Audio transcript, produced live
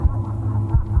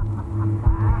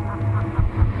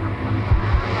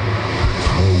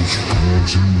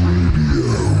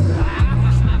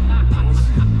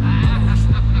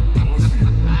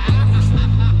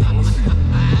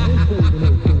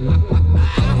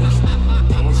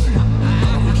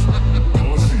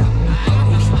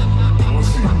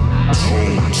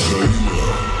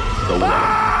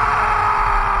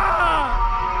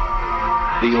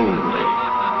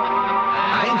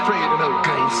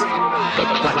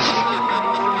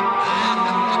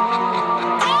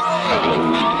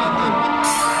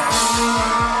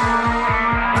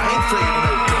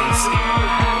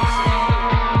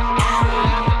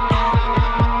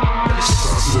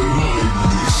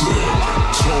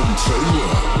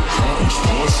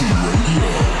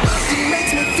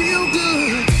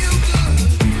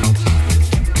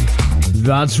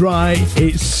That's right,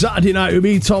 it's Saturday night with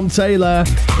me, Tom Taylor.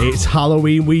 It's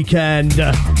Halloween weekend.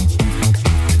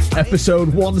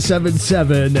 Episode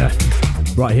 177,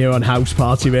 right here on House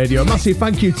Party Radio. A massive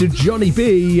thank you to Johnny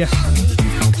B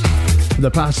for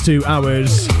the past 2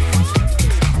 hours.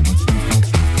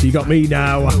 So you got me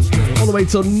now, all the way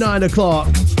till 9 o'clock.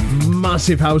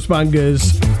 Massive house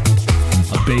bangers,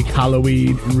 a big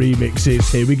Halloween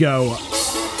remixes. Here we go.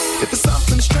 If there's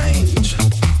something strange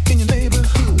in your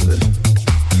neighborhood,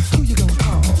 who you gonna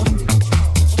call?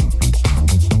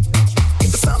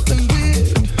 If there's something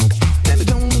weird and it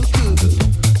don't look good,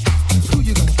 who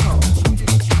you gonna call?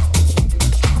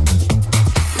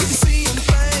 If you see any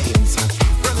things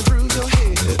running through your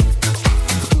head,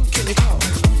 who can you call?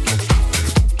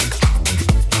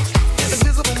 An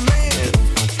invisible man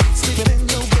sleeping in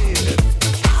your bed,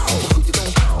 oh, who you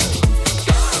gonna call?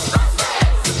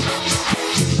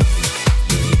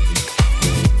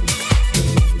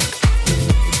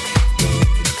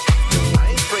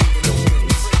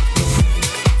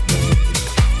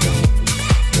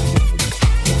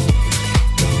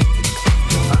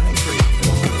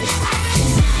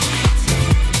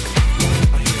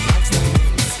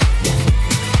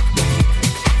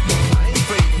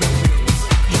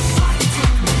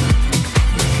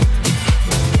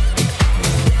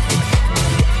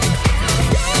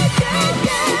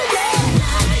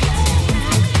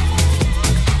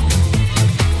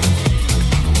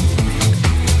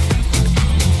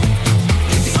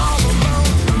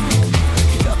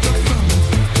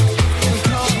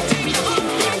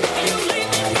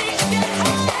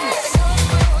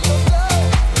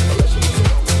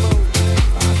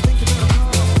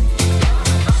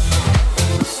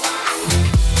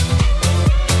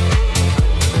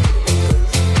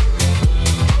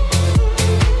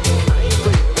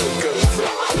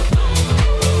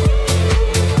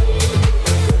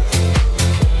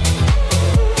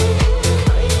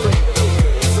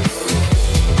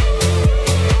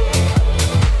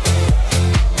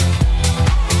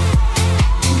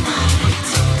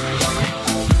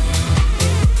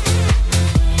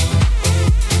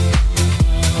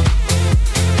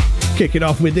 Kicking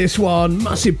off with this one,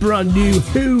 massive brand new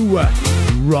Who,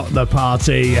 Rock the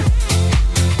Party.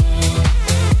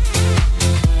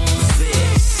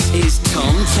 This is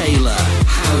Tom Taylor,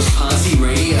 House Party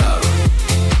Radio.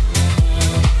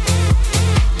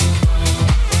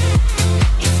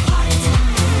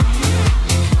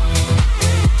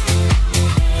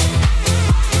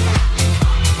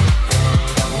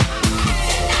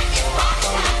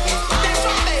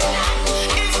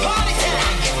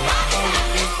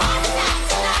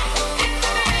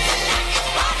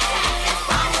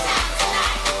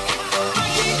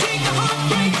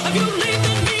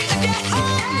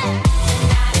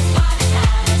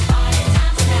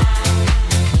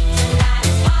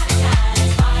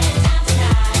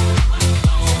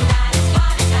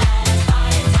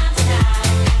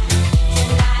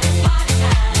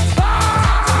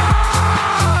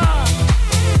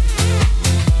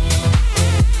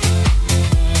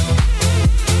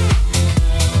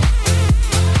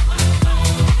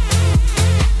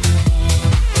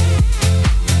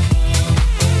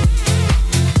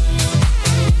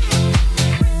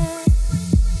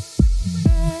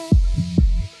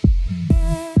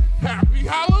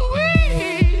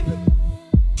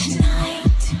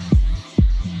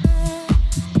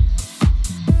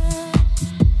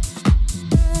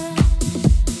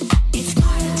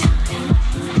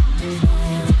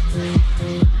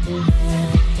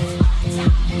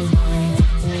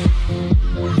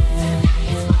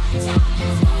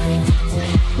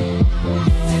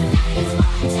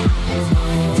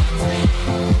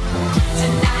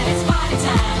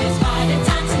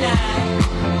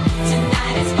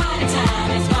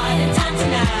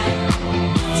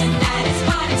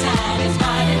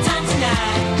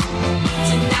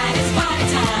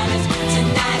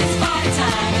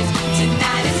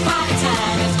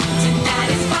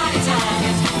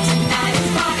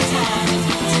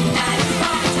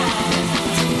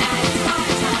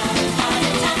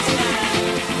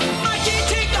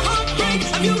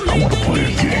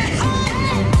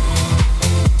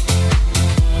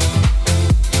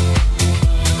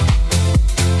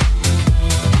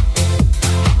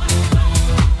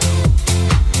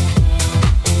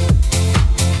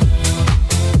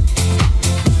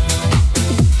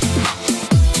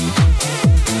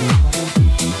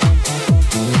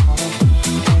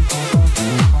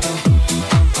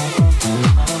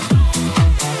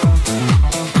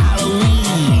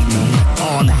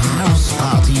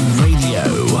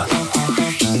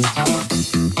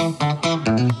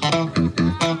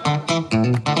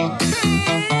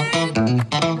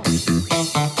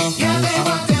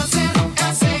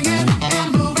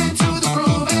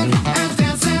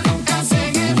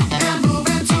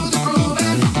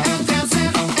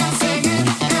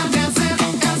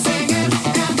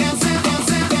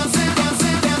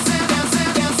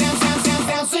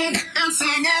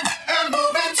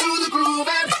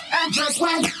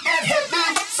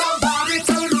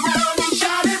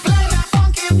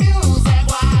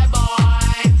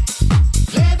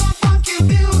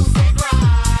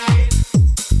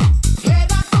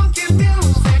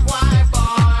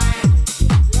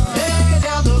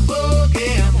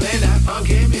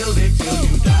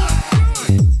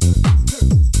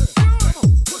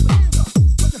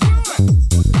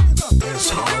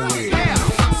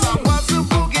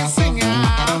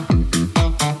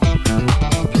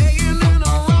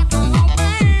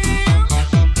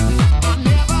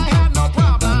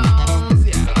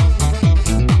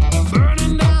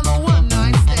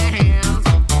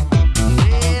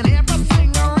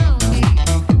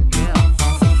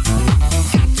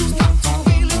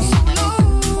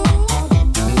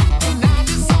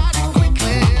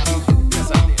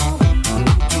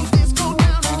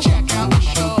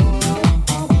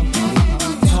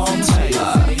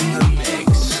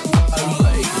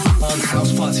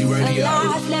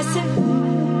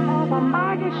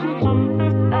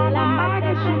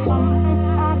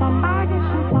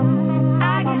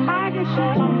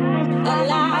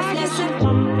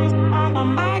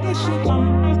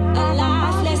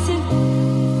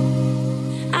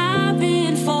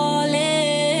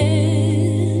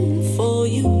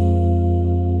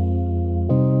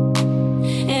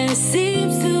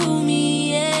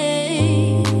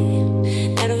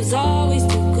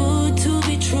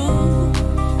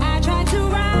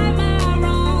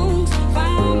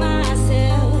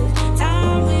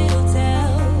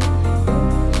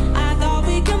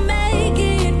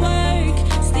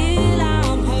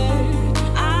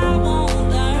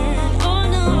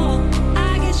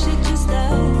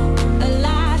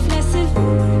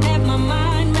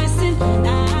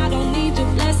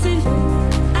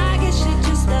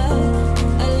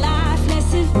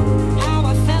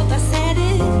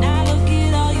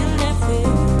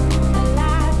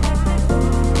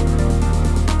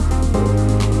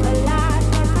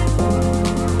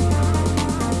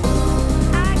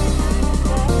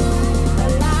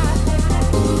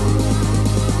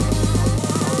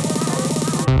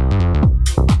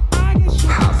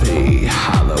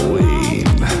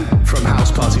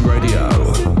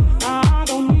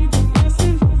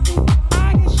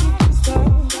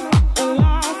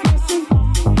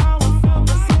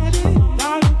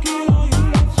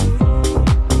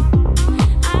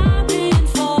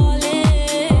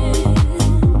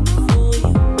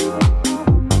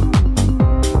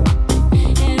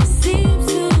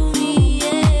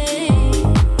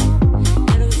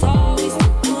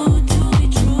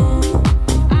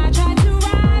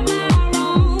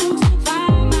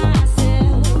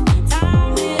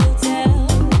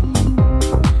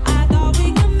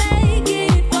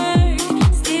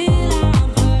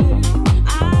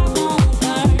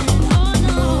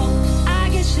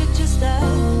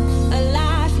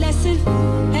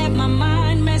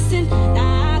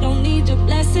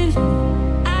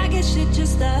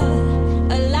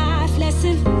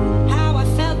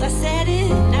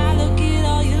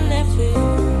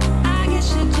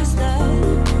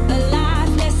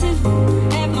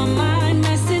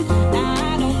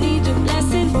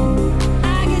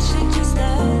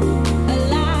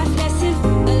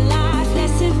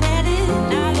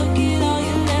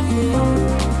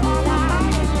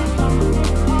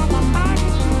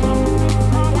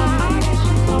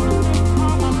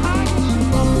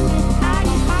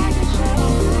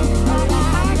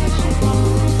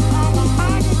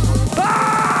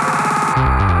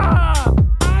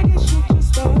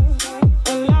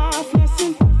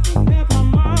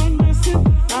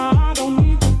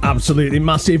 absolutely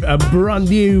massive, a brand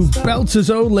new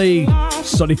belters only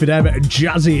Sonny Fidem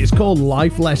Jazzy. It's called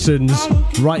Life Lessons,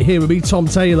 right here with me, Tom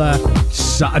Taylor,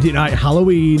 Saturday Night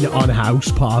Halloween on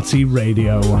House Party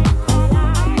Radio.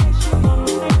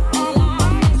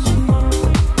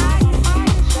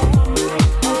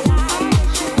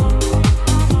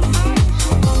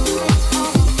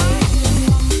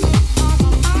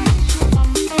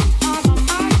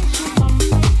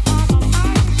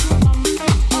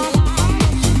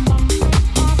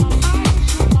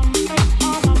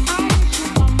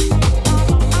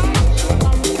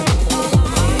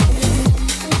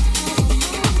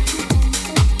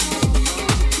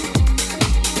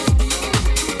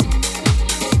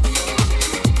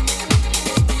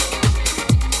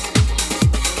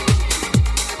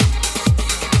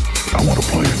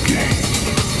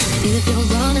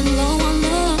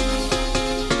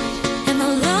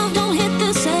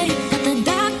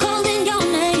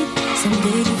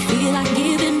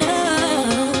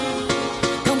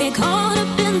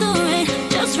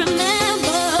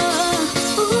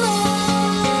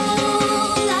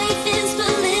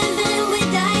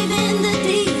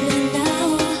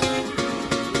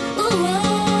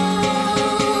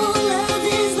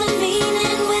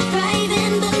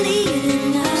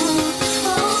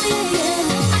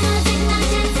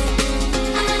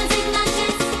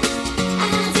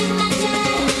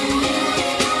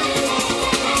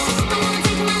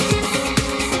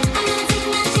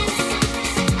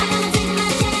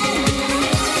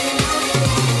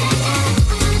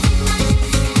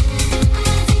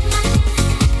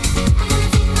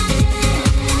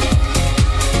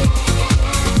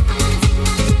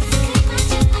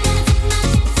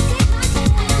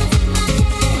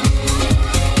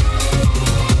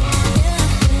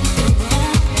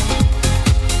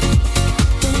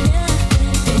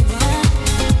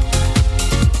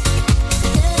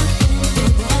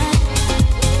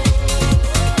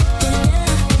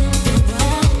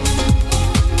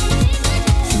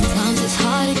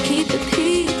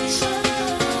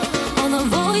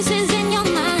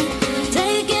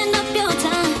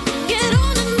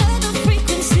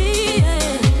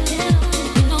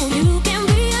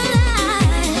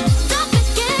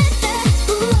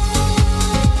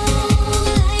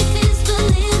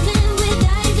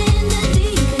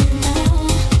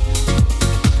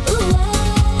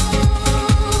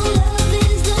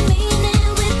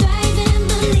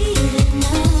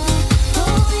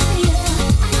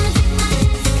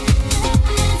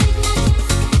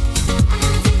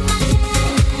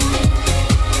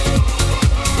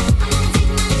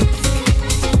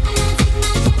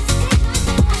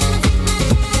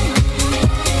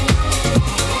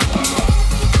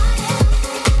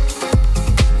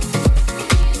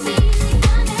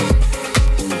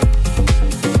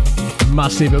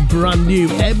 Massive and brand new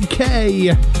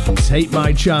MK, Take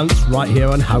My Chance, right here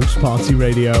on House Party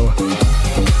Radio.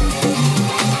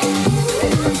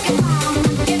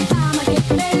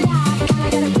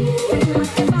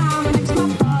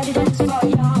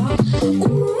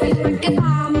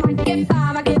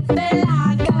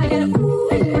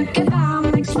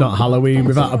 It's not Halloween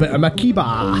without a bit of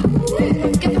Makiba.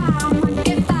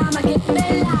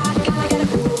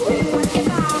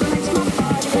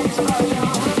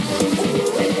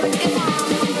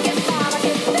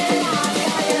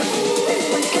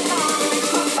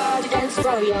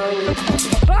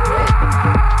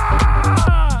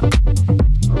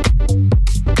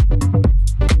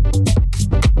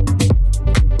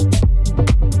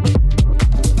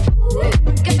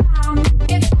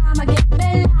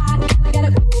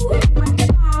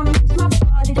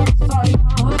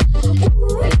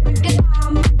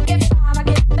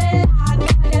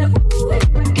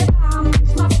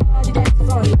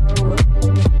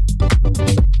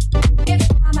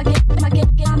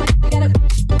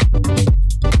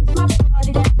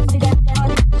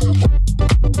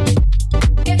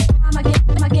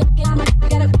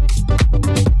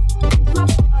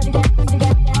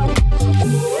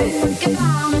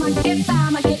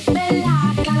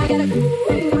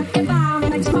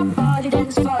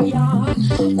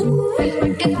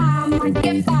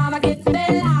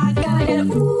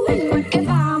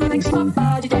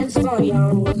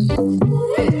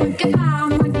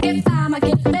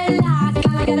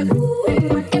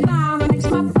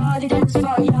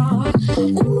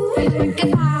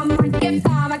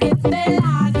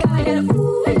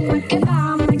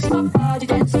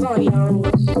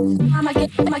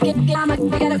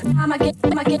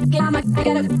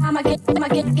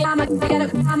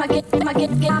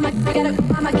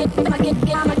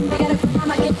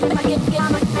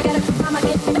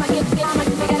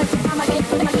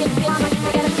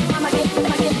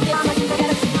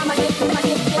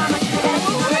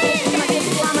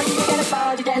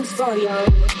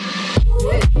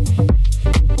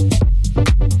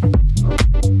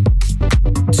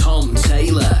 Tom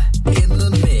Taylor in the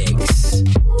mix.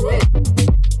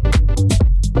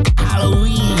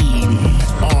 Halloween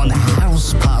on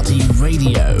House Party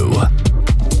Radio.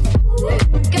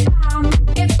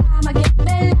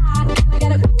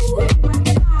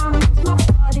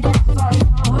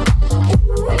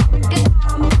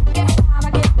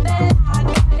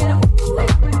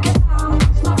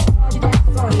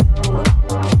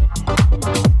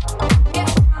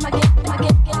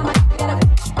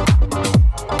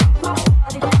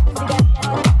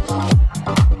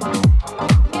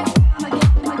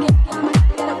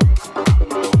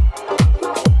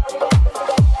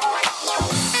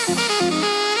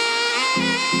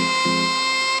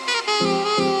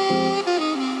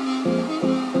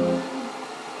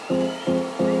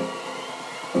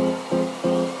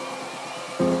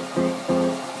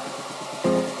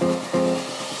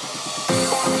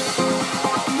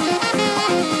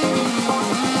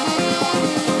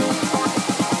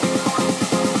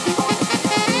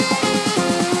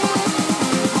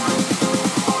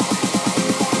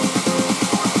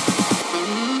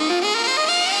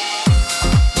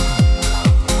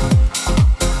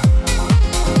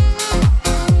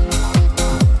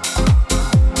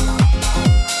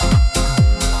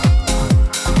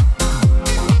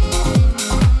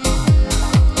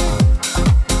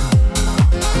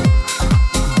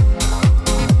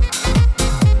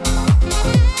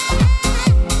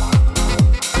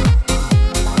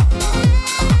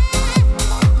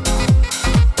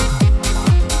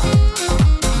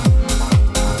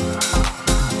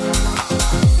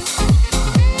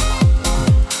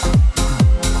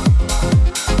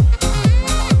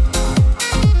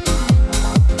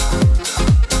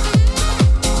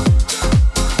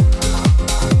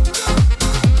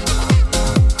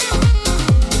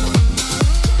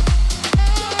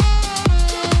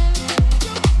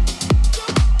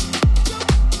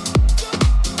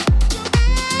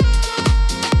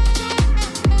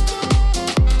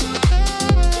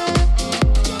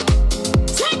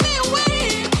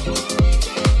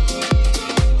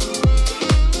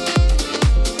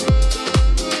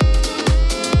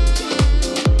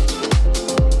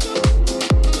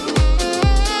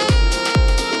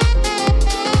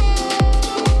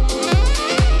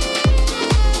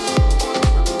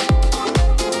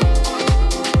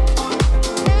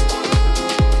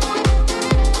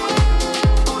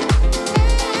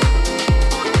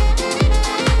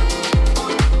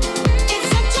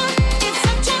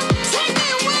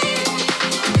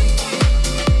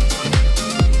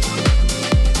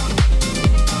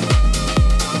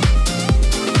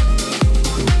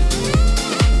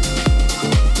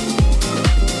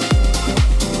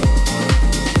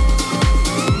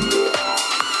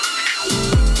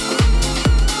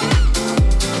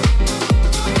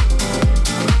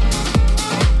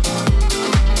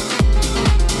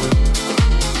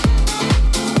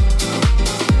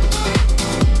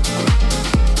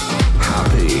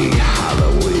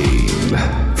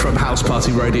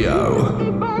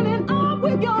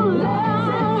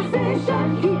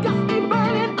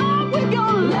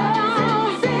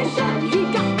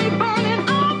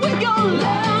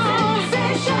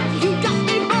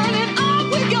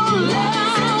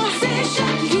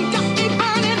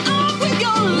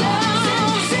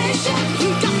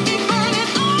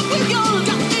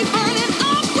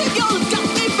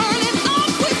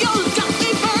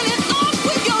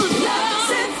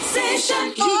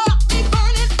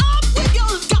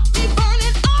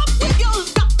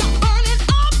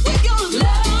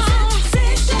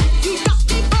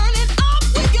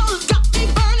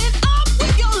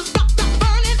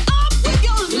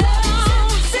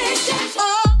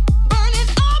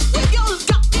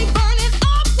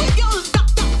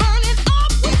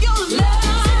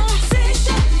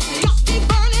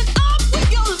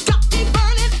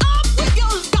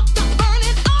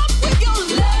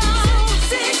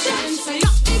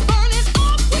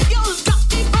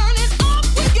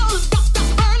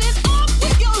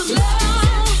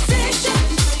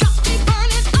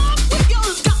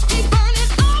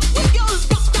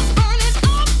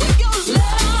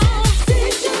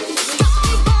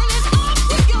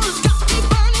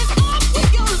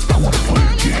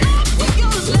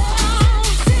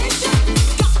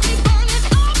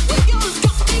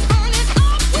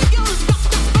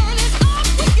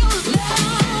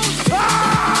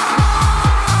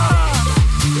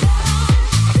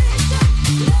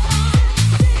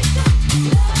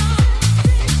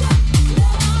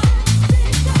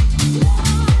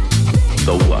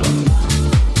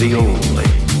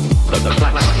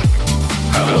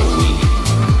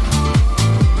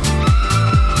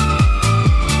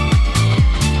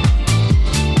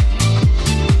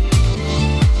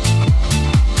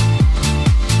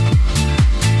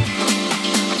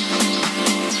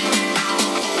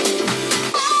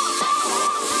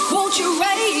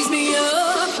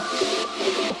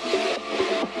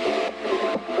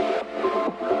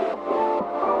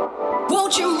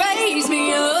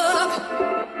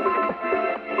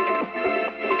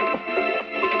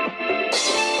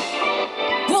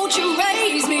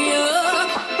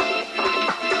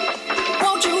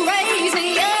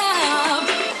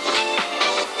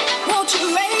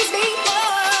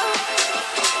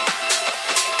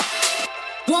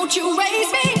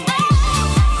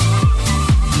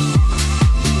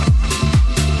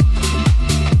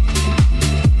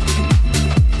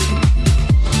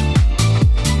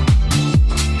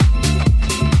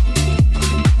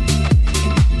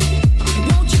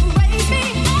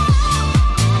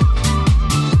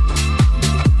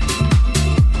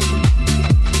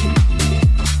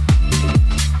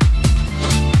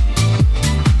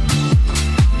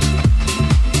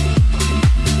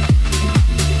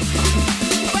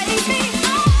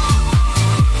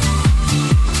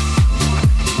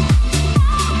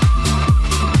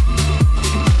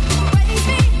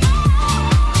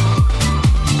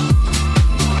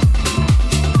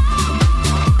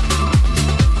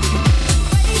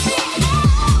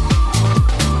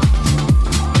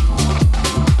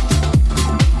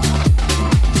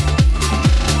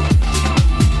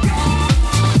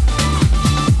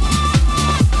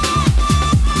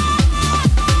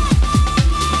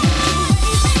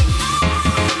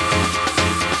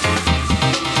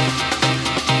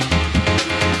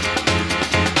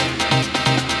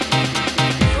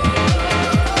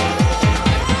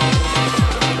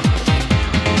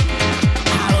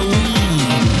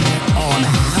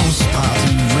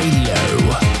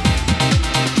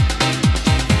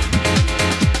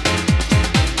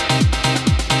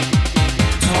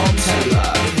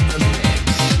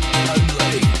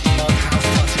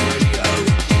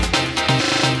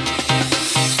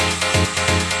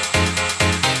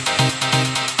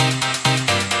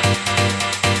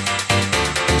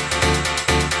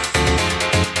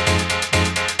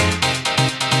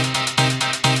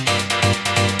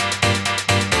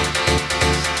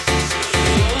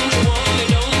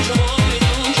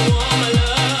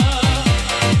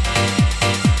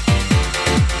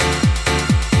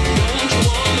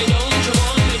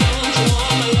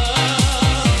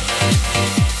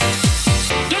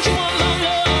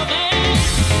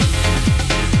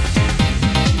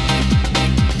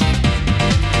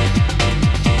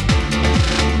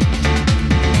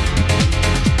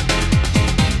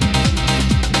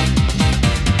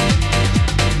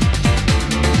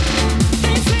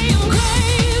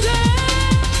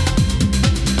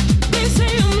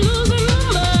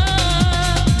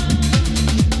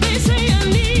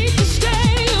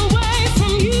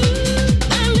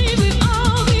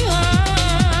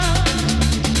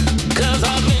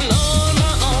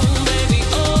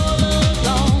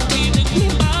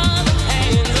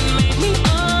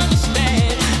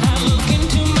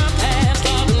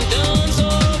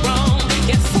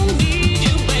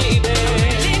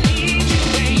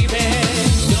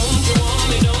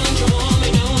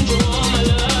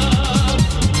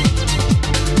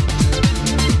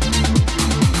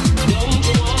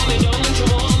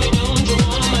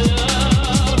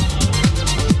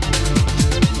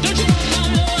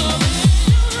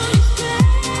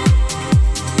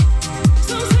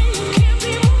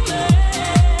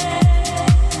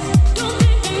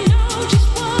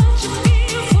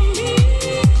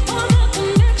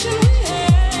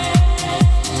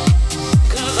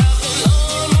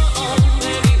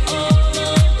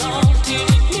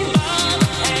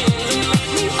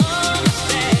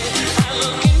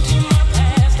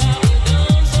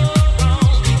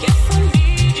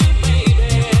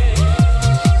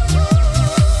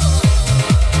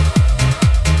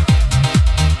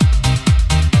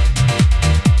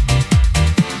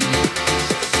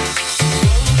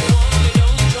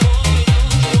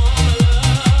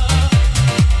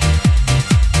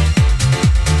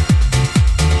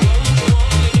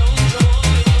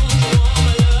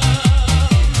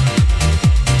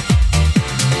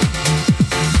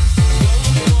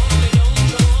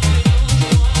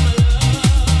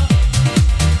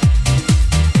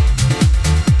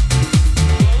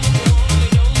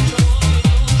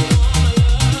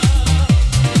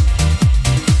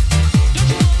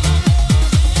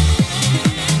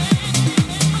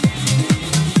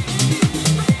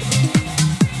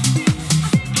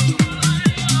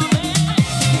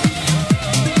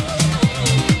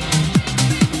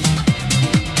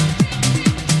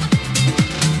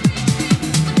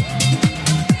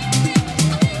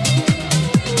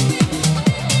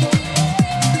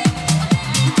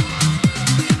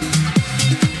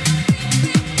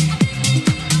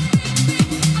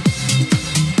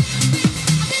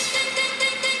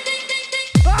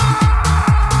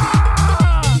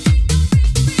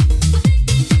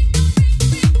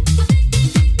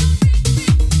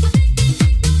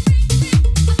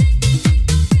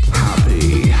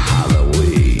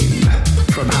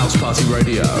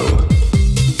 Radio.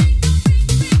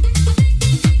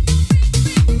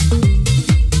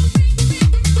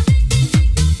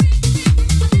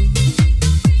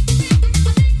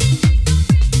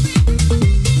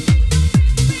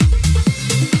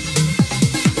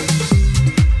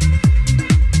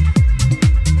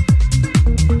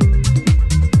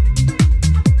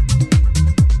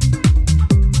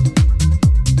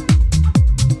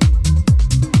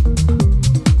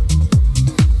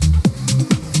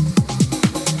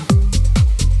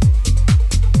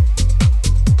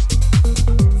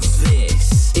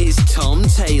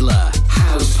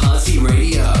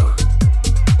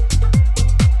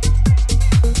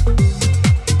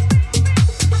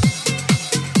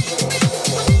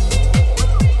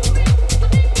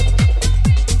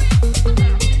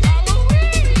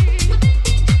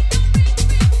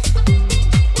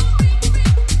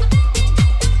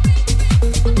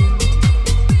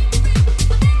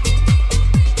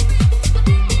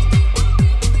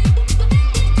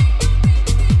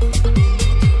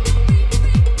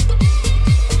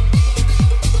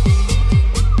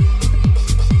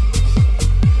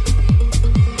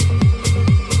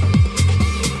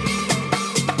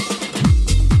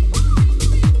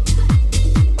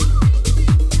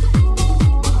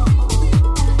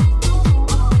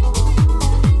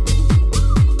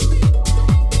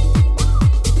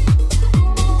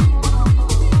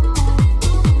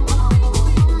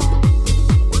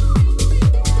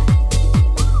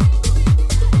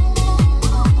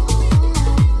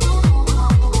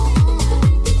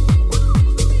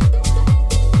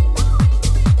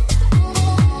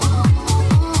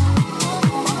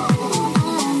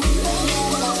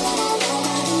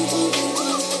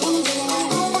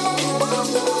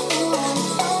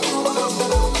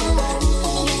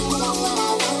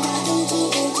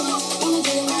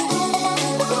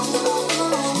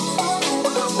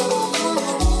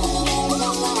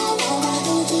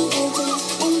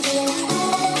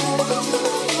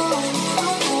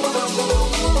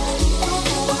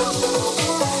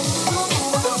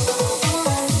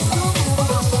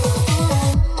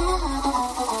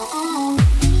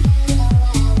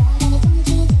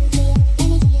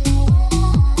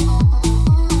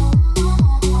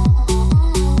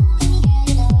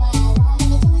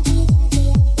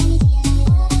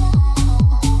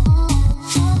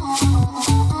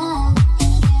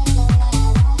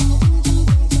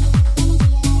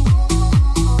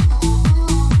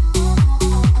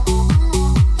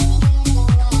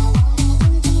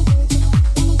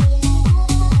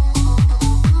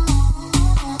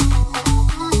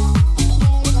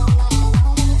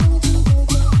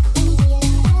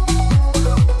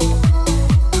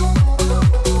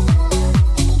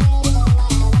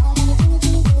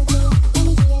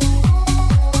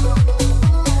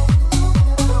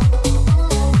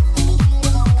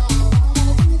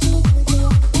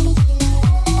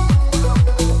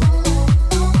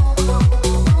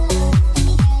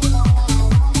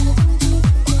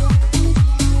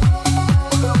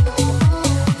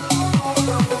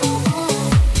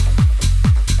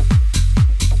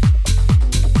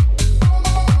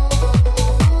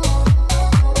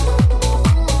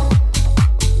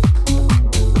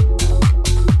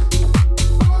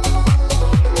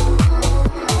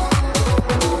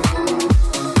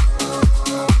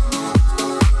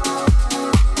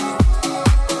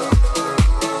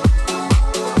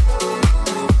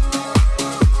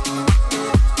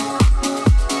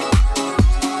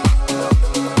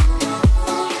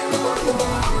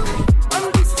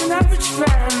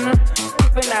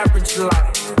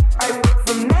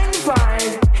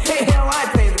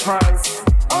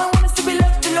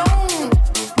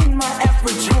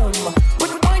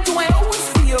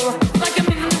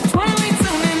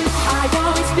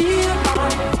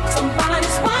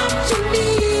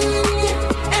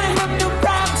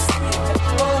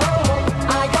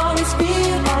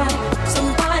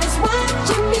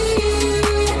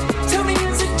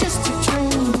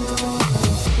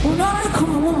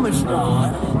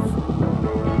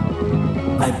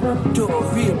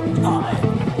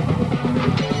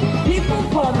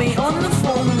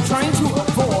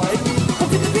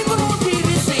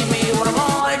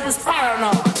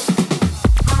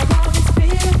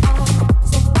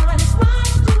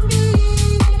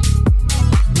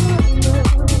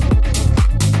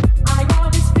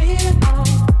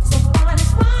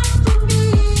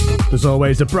 There's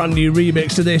always a brand new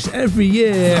remix to this every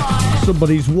year.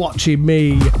 Somebody's watching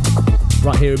me.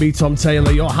 Right here with me, Tom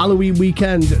Taylor, your Halloween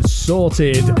weekend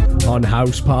sorted on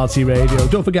House Party Radio.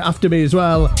 Don't forget, after me as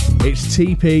well, it's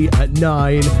TP at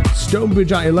 9,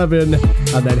 Stonebridge at 11,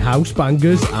 and then House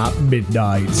Bangers at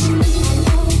midnight.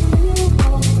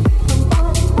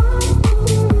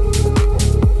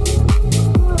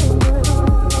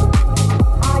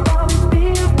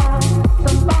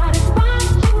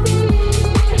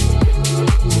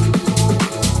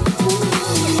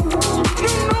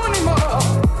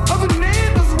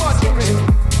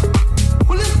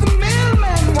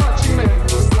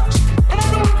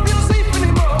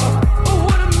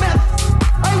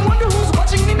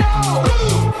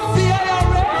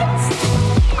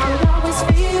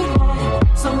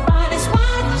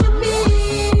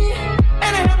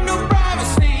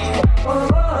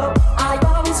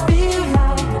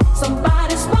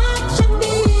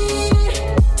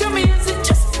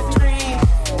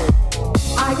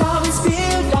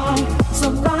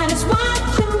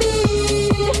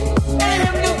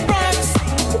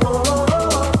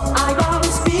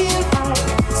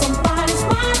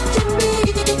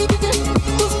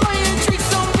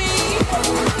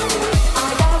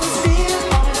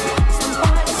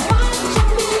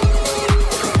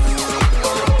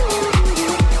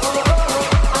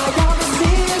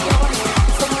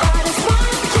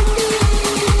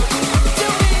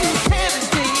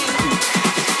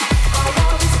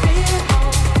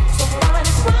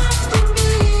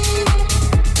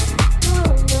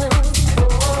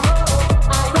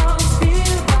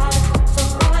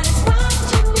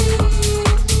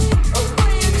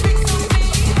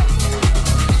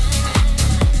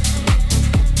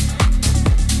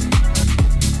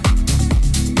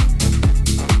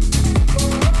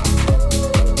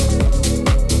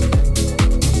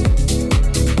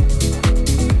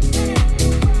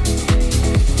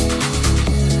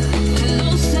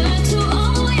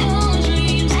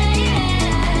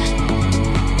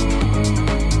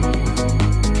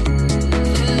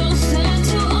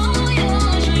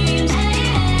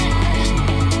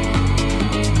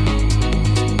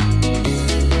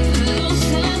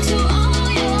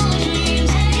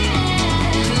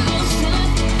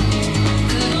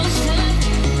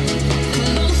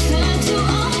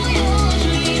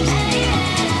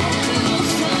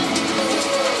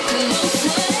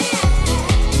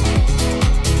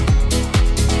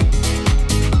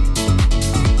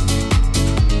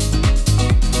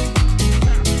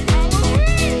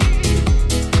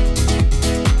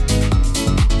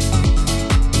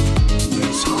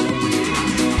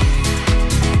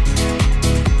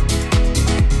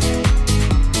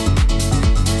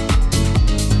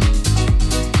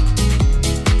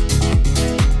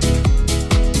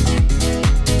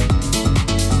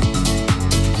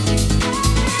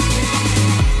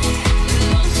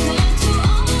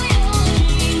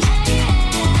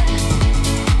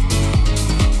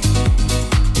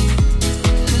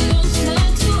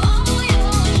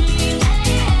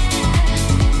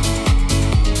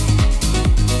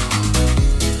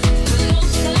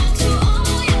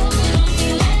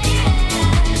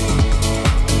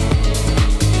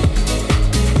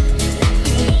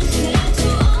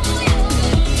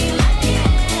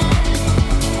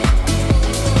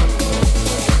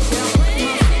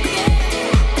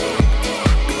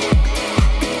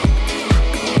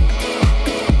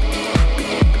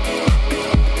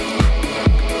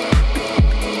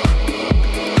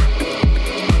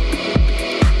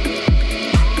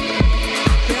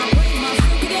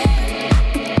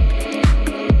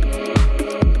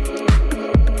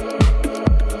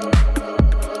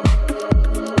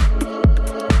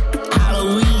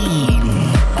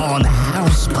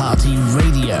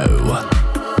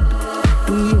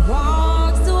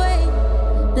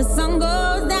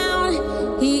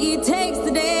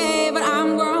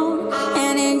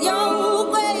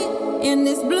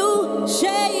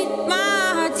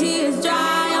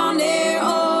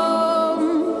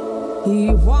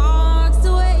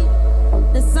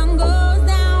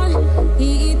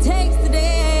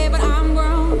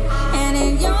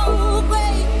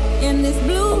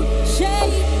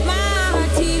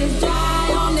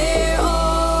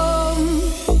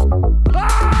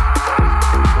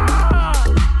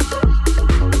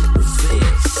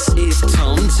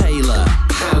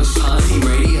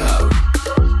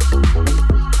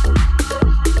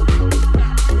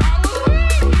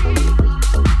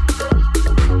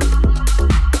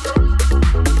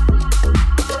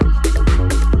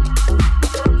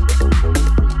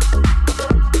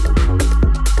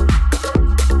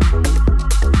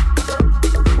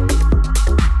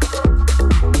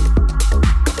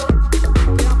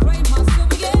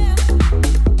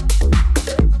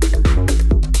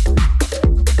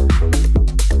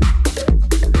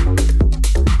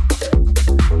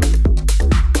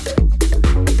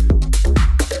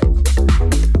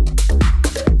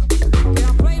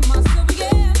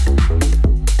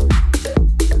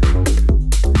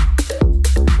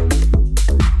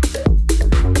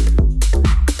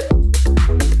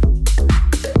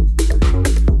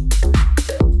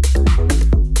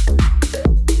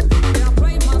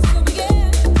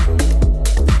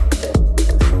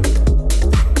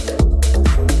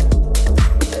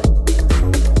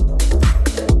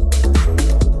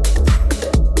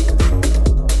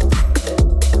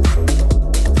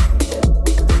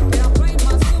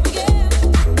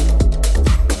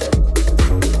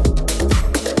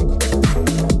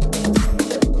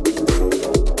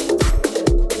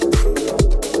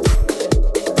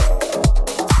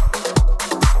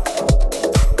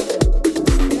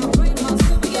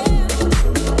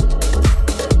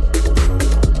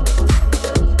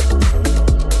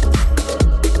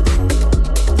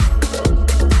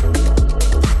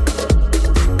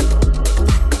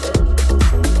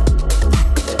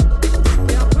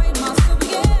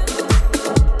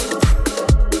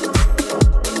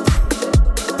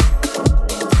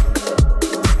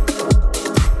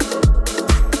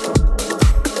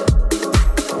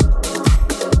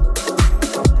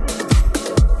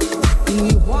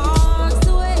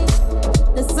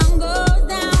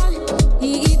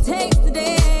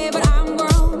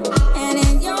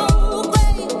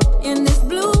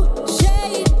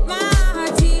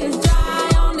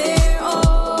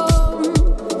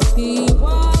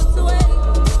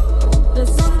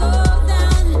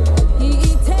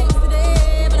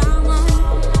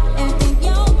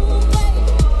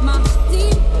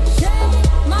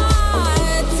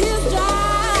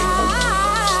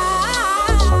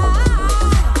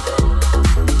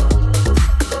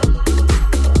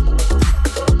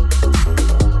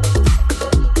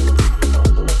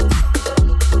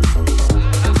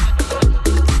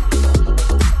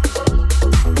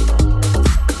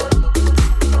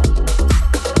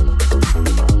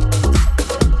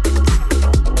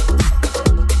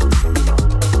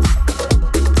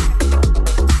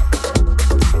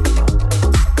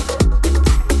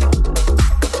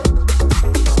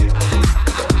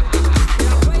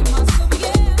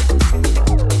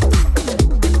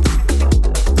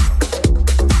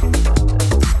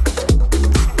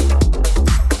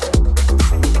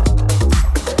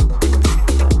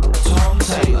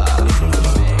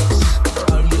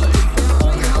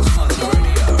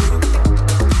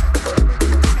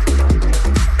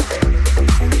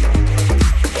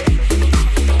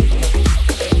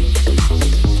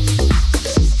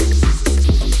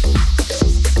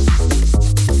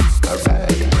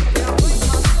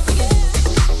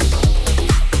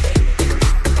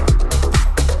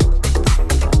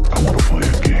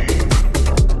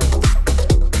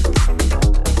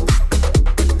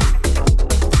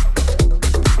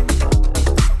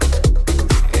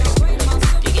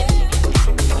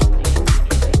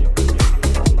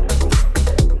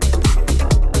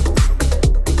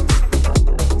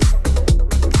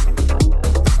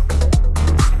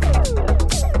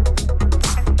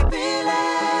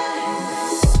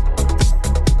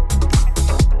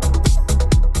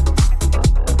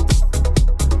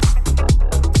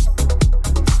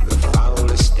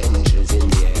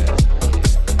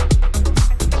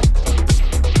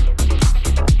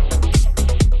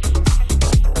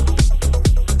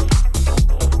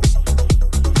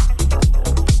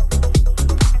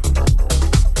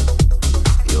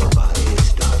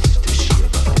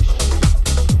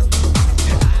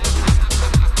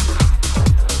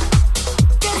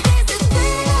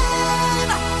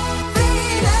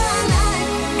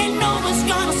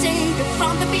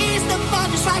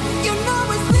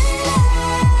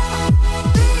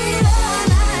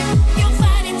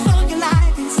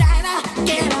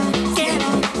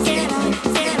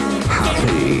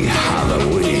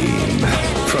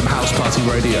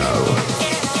 Radio.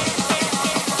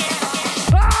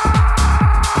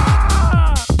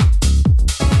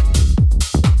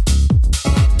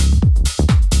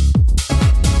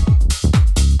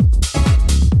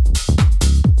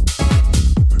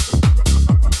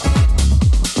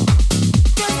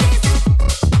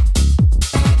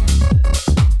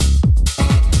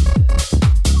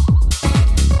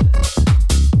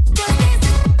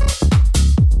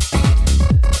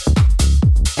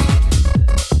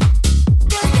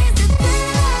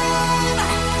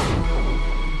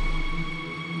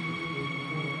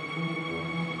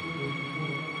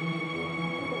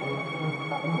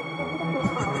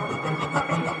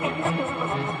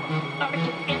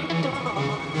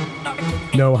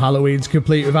 No Halloween's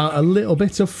complete without a little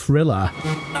bit of Thriller.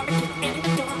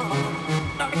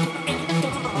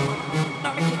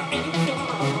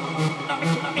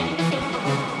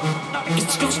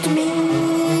 It's close to me.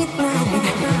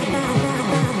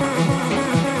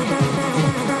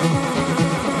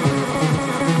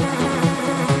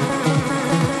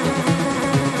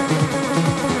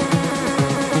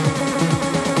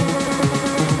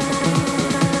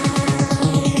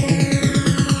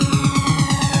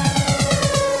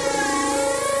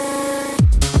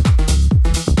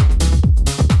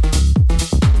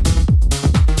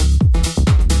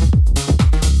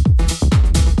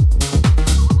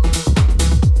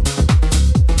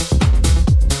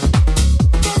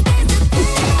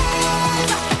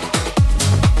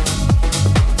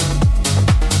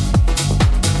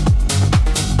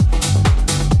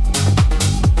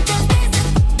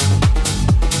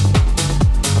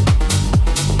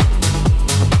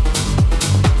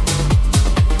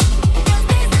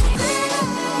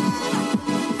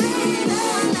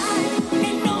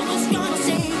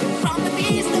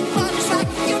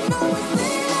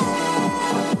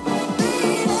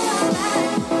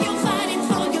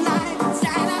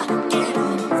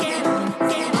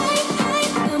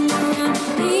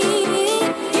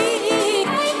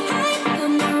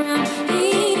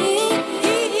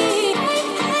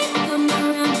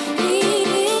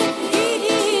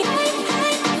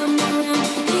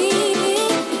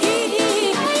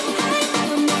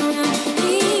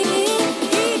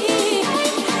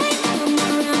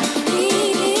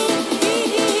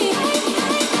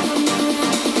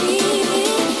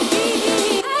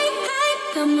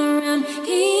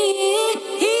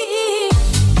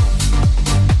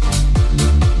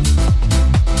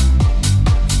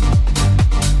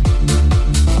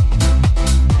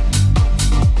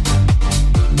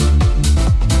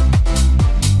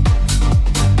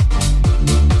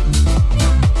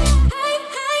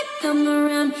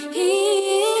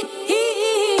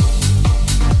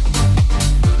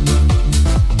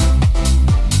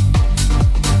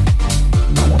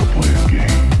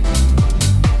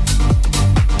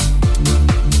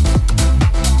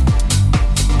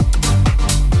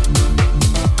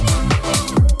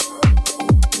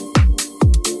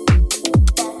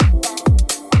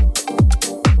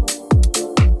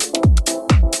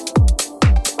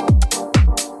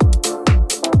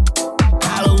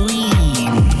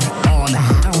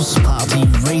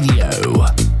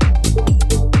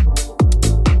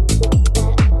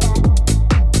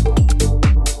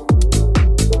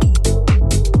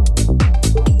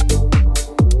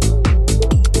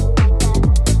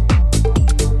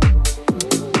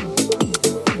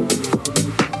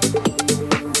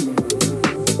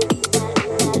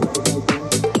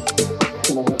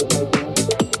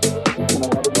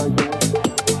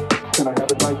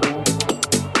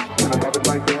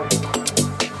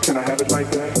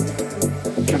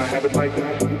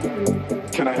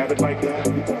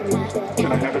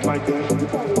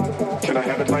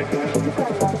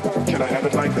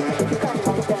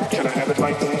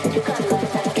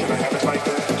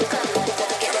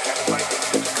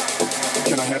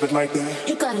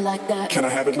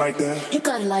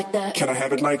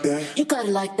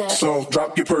 So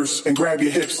drop your purse and grab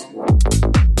your hips.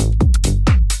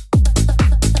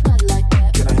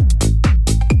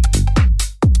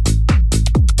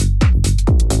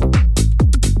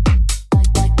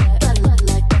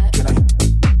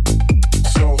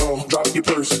 So drop your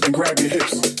purse and grab your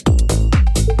hips.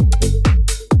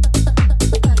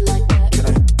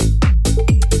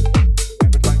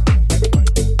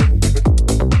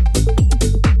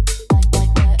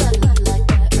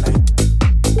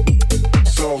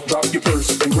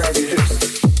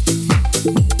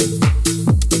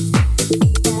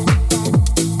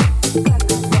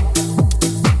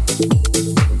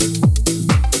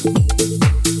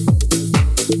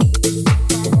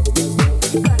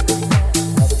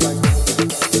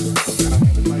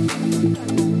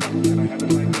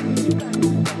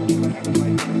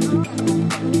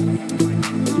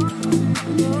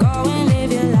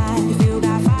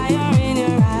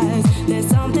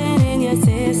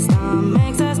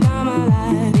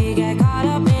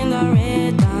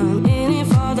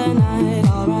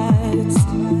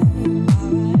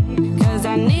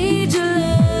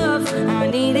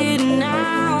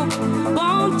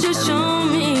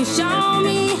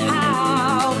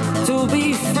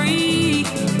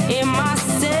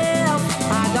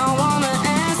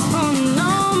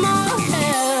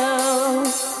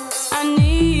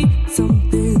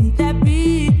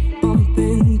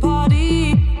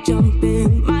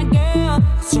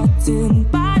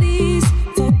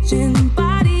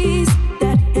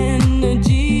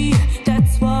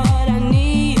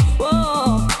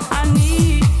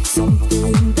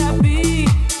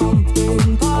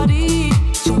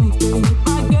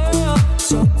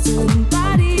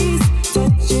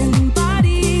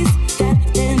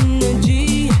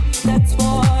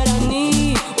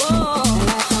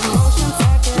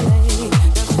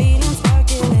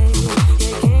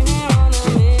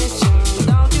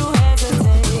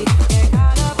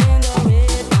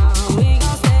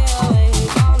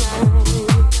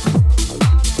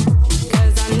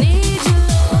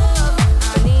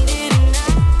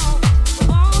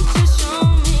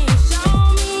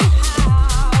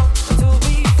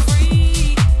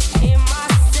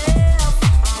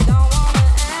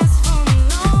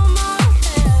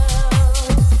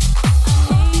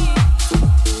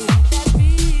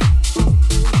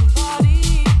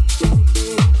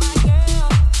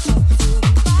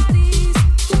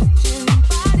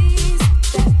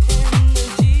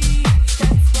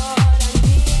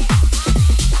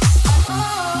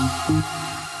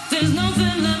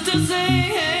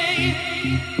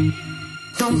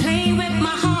 Don't play with my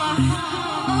heart.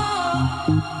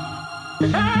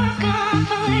 Love's gone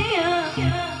for you.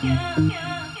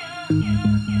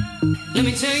 Let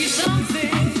me tell you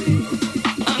something.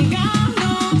 I've got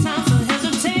no time for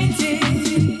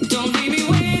hesitating. Don't leave me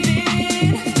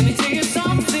waiting. Let me tell you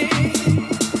something.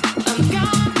 I've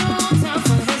got no time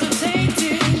for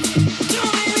hesitating.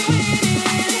 Don't leave me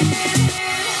waiting.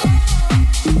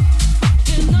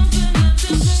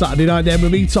 Saturday night then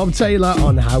with me, Tom Taylor,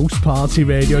 on House Party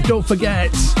Radio. Don't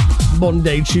forget,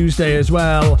 Monday, Tuesday as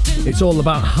well. It's all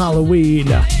about Halloween.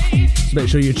 So make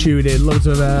sure you tune in. Loads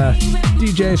of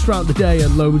DJs throughout the day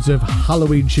and loads of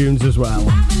Halloween tunes as well.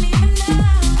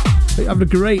 Hope you're having a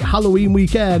great Halloween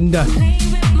weekend.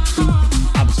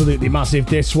 Absolutely massive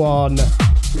this one.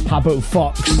 Habbo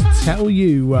Fox, Tell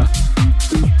You.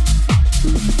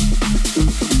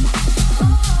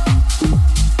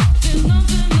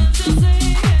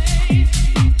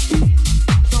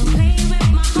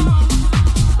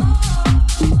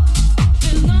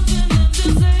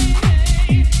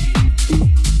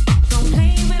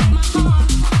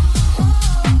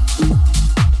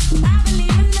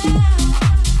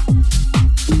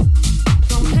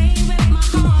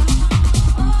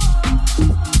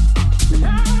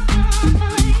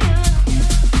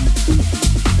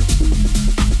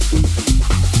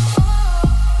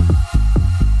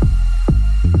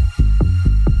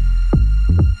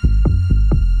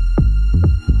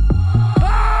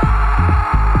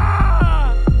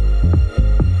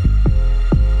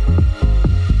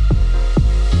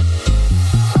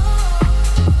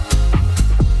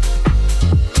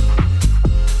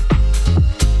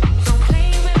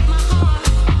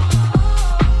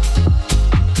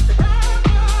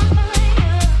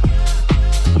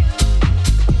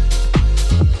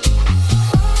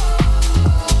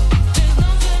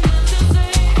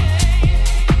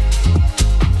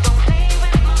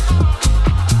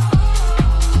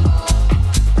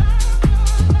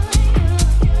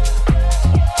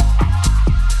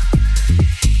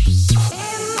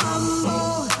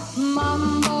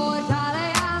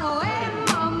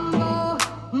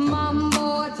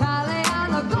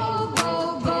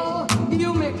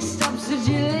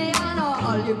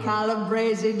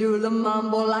 Calabrese do the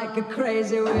mambo like a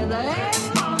crazy with a hey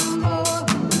mambo.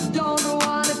 Don't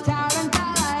want a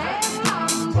tarantella, hey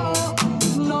mambo.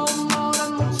 No more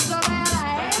than mozzarella,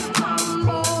 hey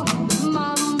mambo.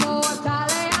 Mambo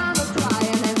Italiano, try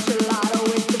an enchilada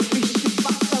with the fishy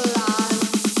bacala.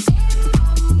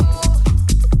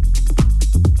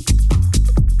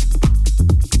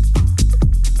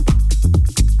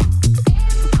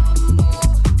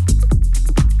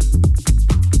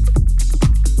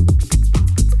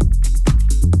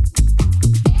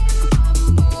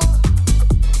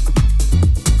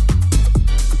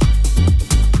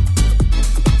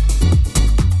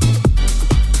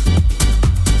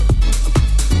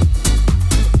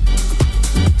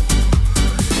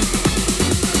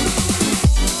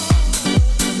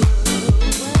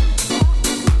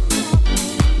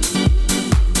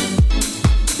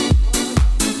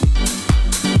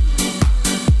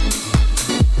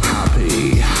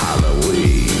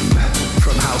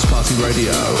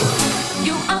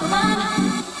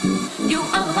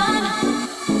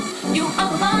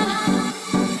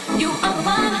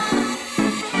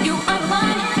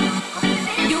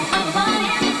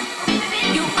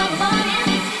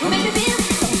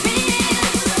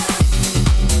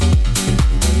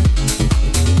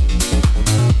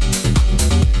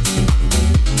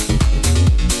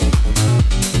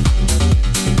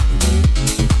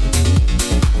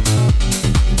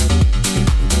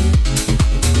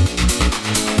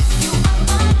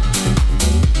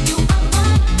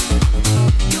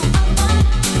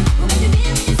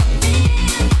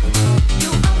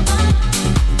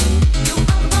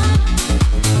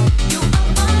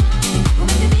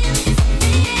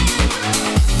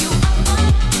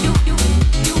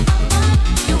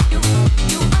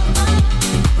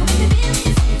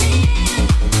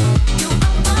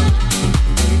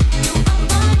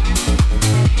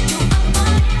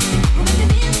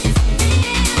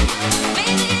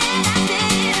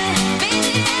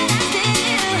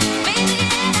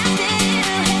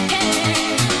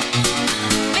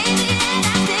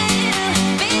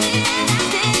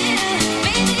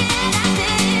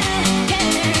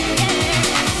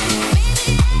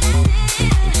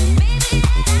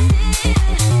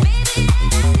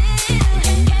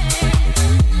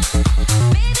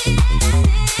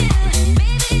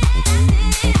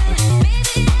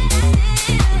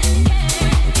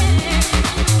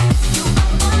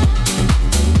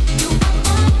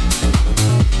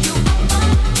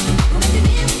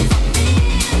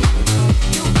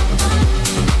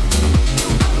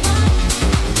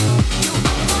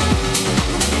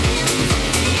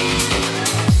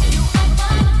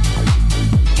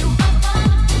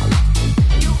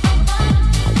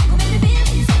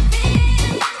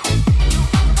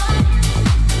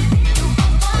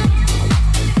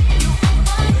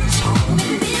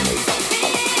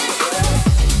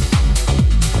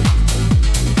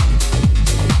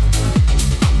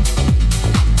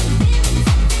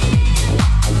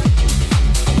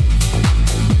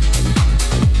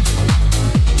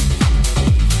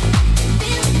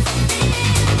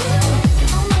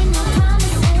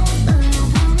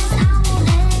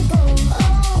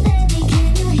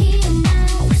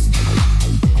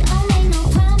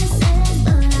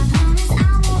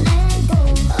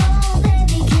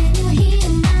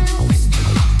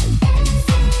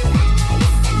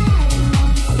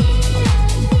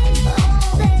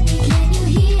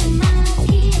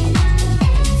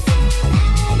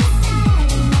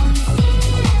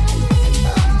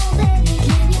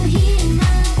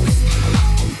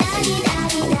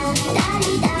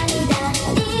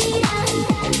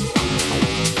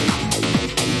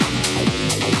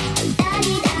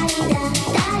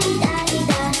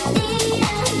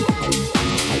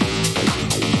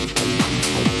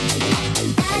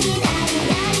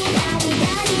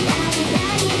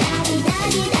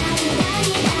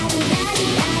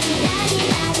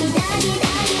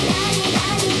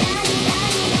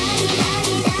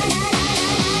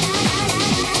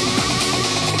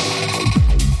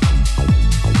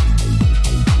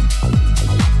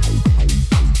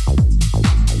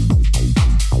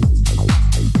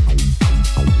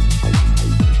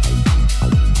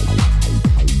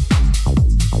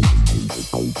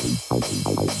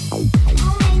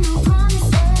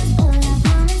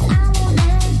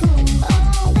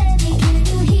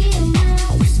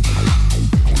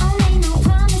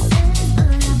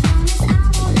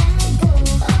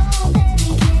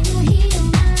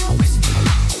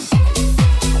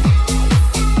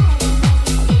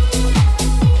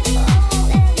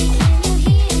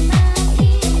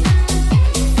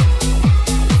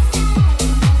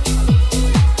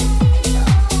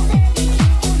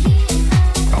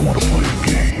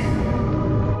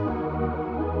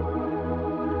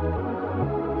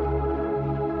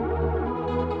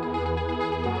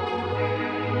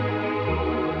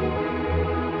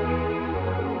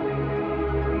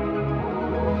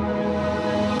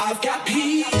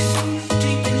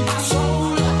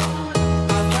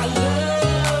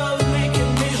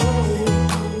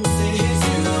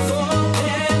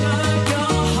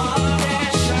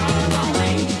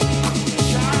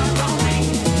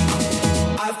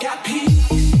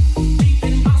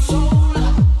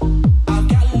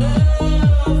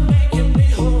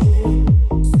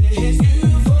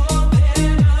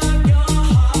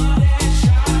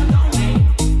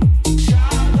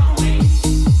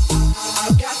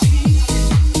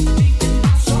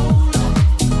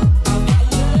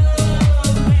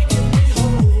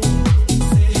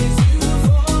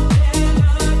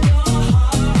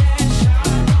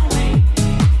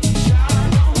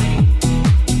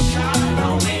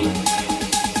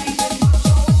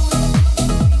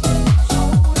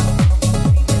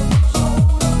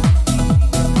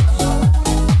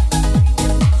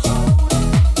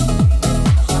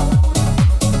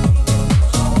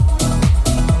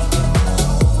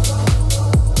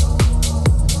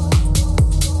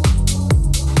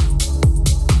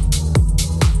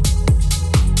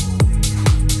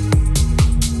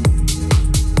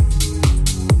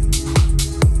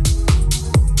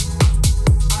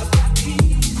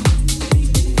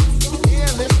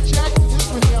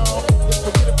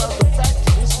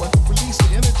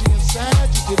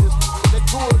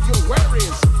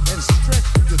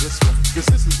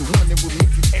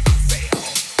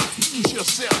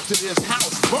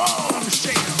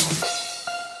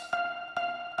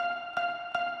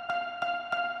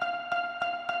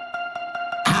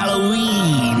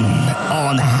 Halloween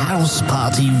on House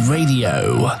Party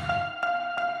Radio.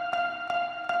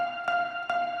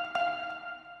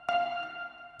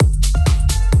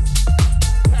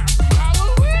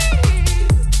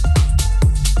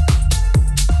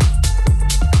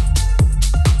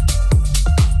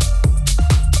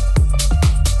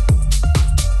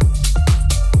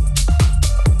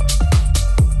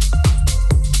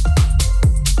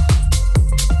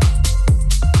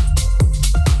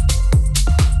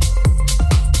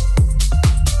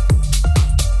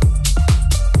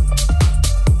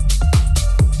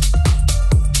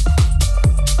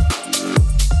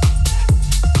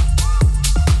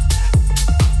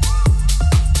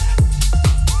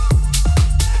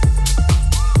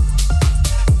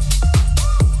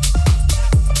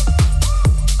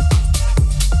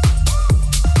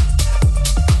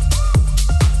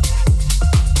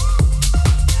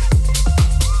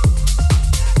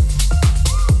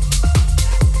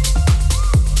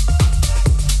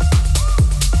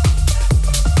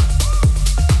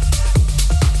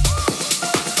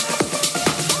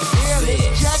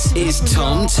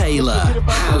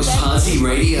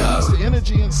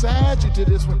 To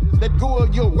this one, let go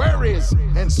of your worries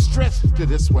and stress to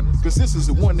this one, because this is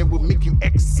the one that will make you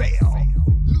excel.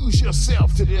 Lose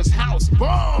yourself to this house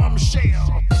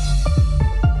bombshell.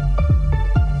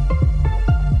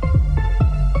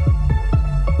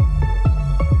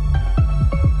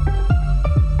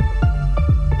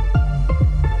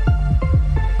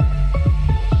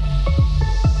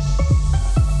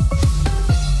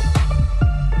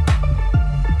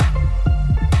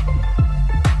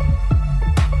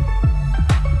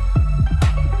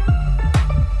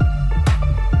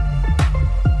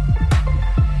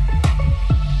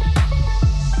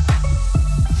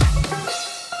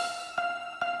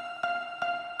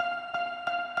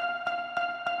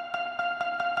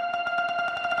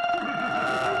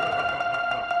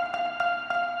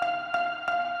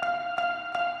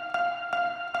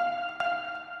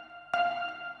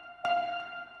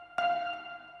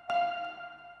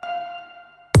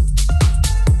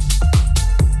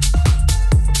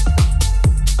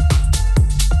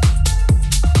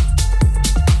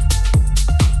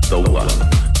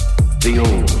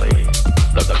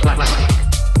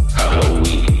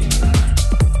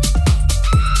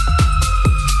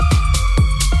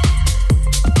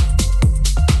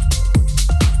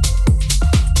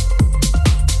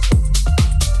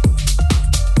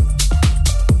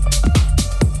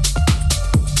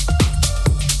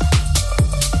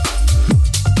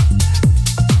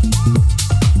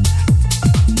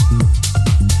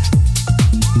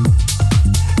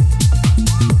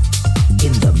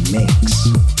 Mix.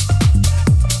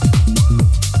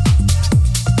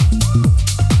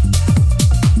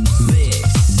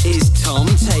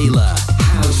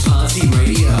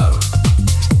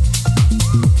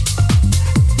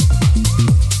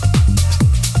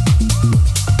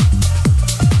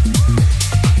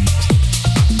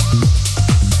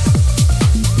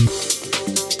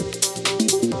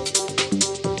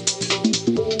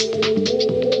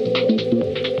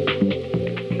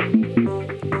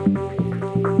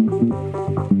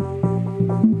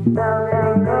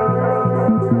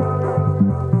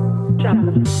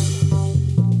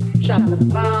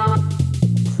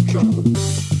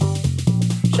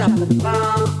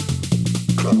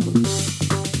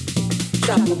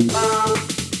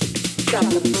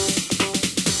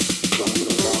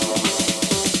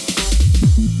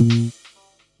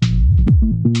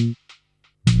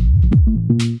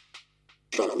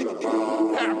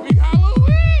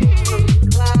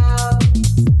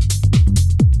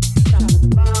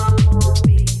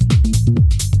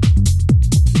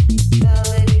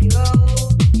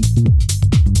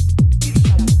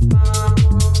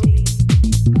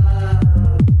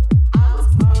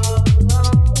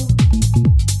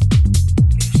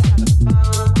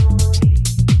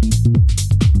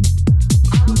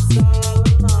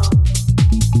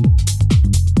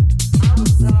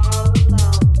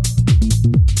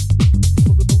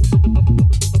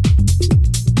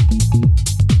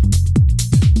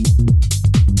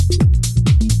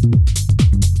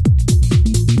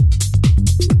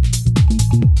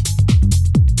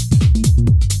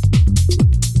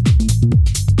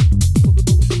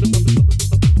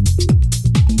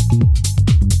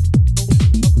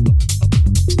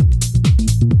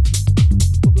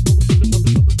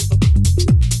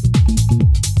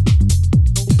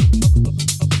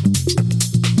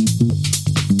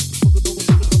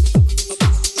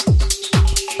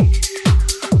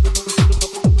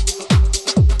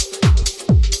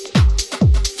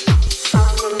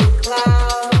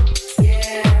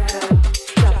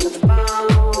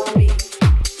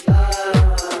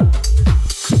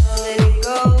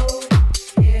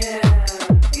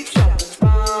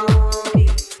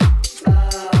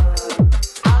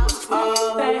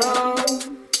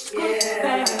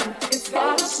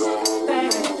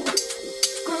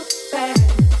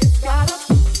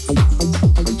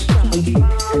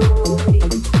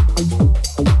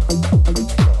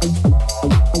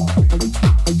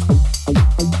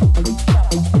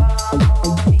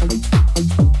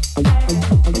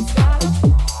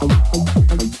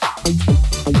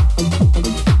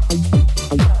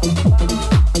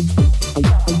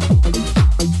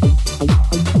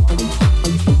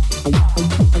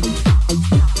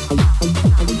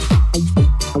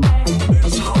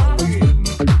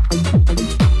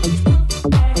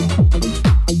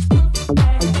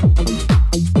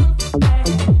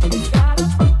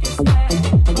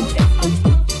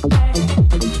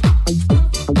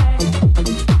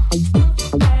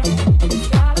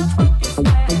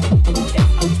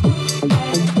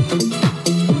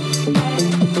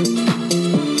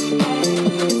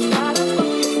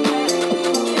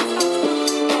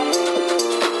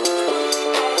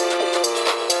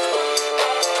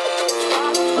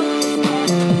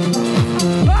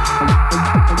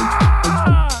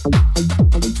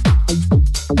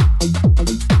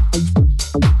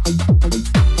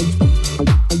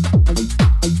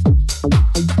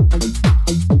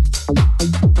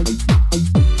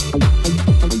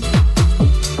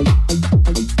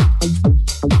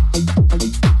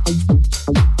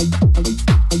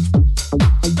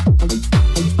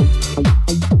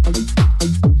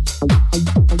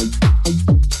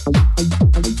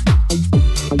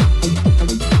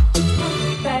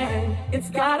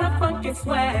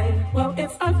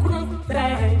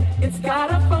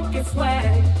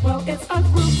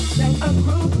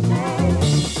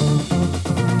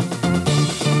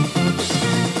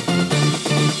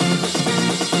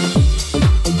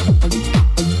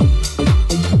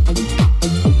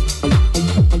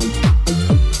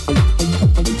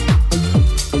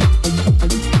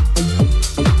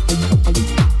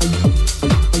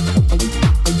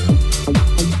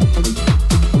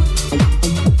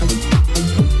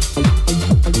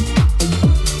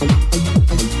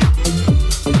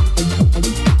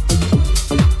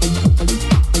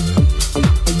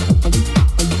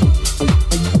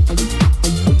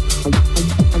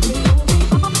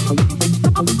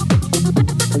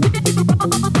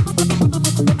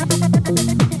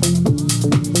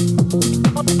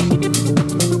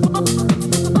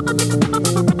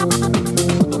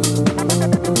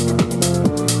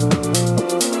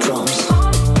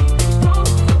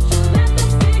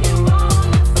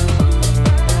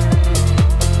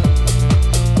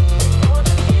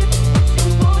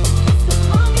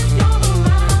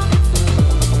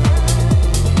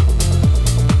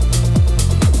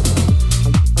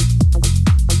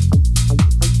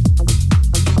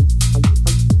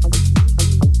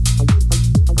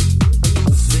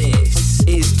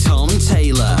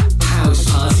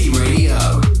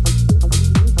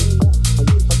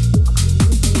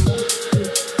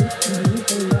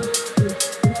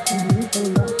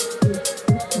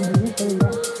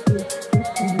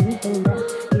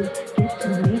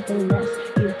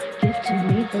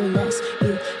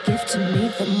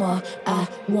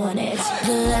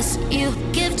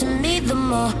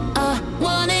 more. I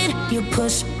want it. You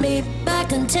push me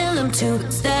back until I'm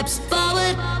 2 steps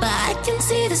forward, but I can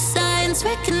see the signs,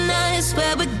 recognize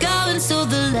where we're going. So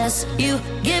the less you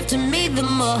give to me, the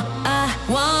more I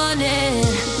want it.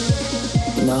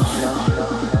 No,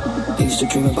 I used to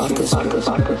dream about this.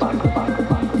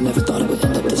 Never thought it would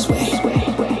end up this way.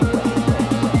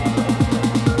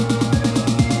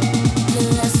 The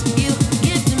less you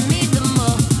give to me, the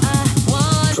more I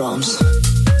want. Drums.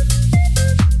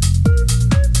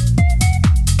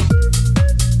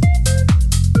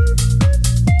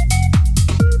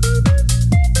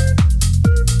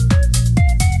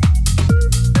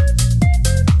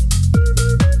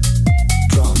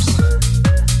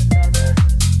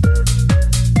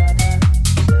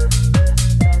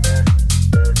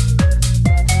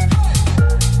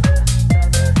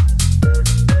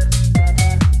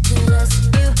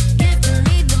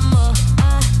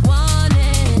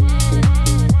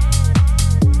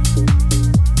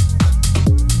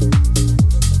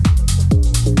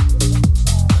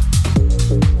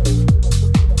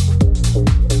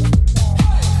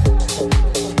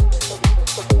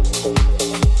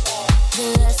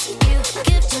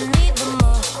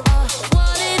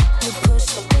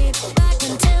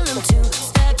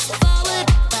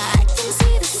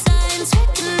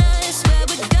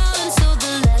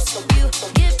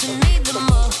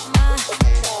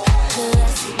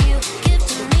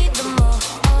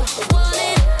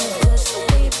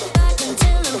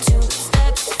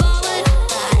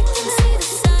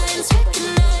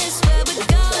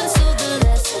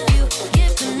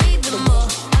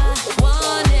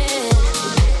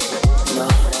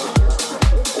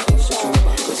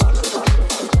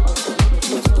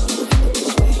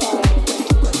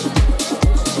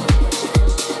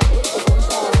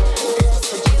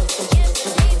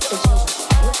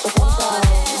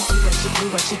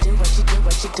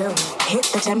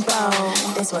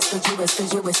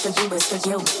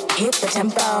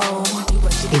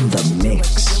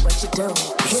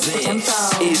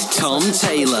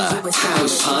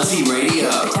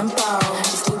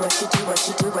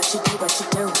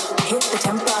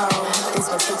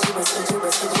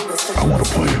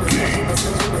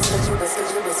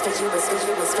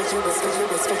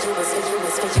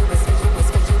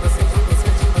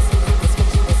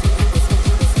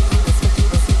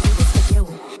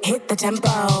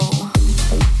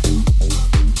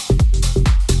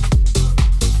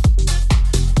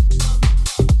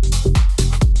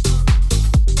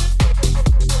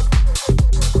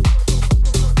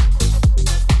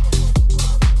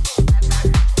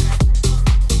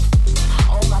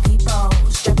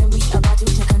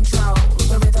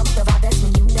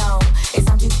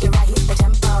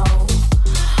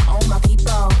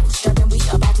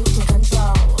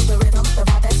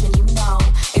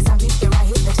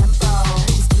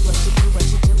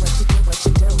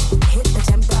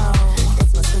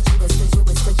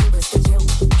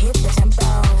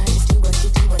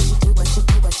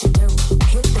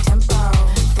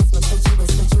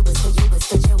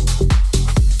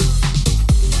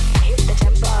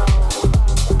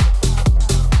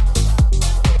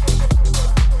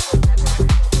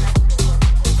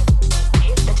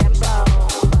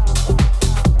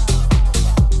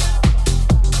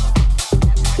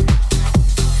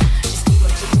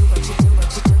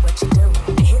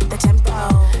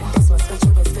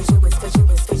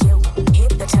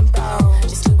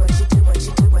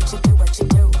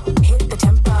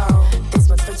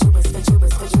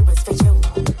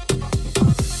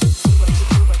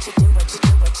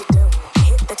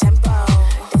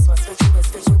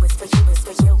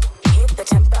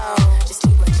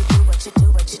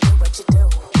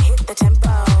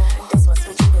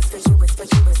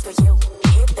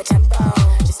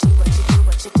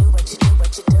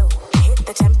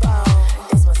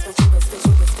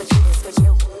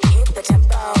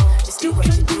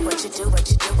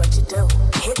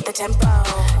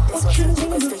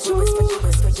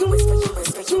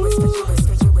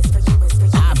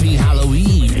 Happy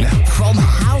Halloween from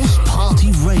House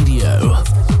Party Radio.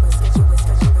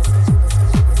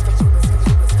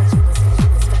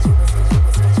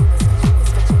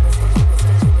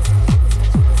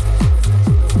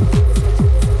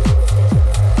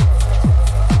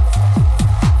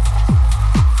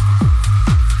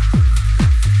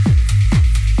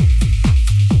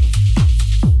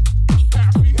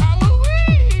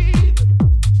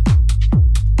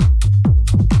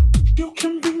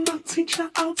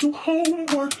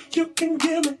 Homework, you can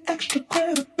give me extra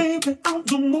credit, baby. I'll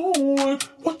do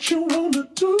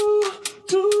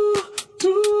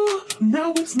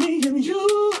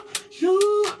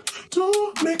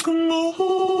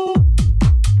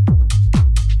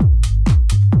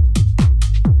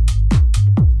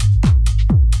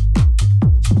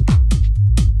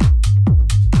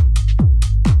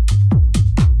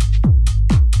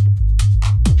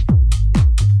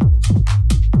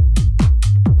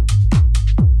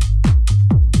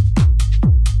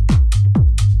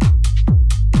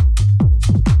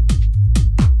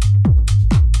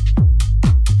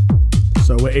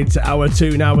We're into hour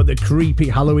 2 now, and the creepy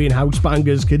Halloween house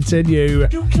bangers continue.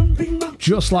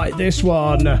 Just like this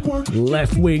one,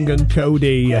 Left Wing and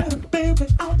Cody.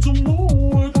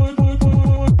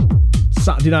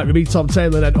 Saturday night with me, Tom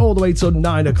Taylor, then all the way till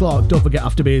 9 o'clock. Don't forget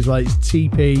after me as well, it's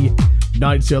TP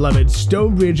 9 to 11,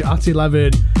 Stonebridge at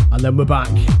 11, and then we're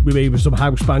back with me with some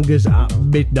house bangers at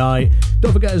midnight.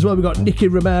 Don't forget as well, we've got Nicky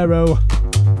Romero,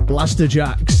 Blaster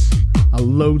Jacks,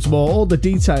 and loads more. All the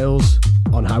details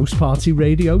on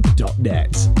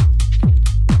housepartyradio.net.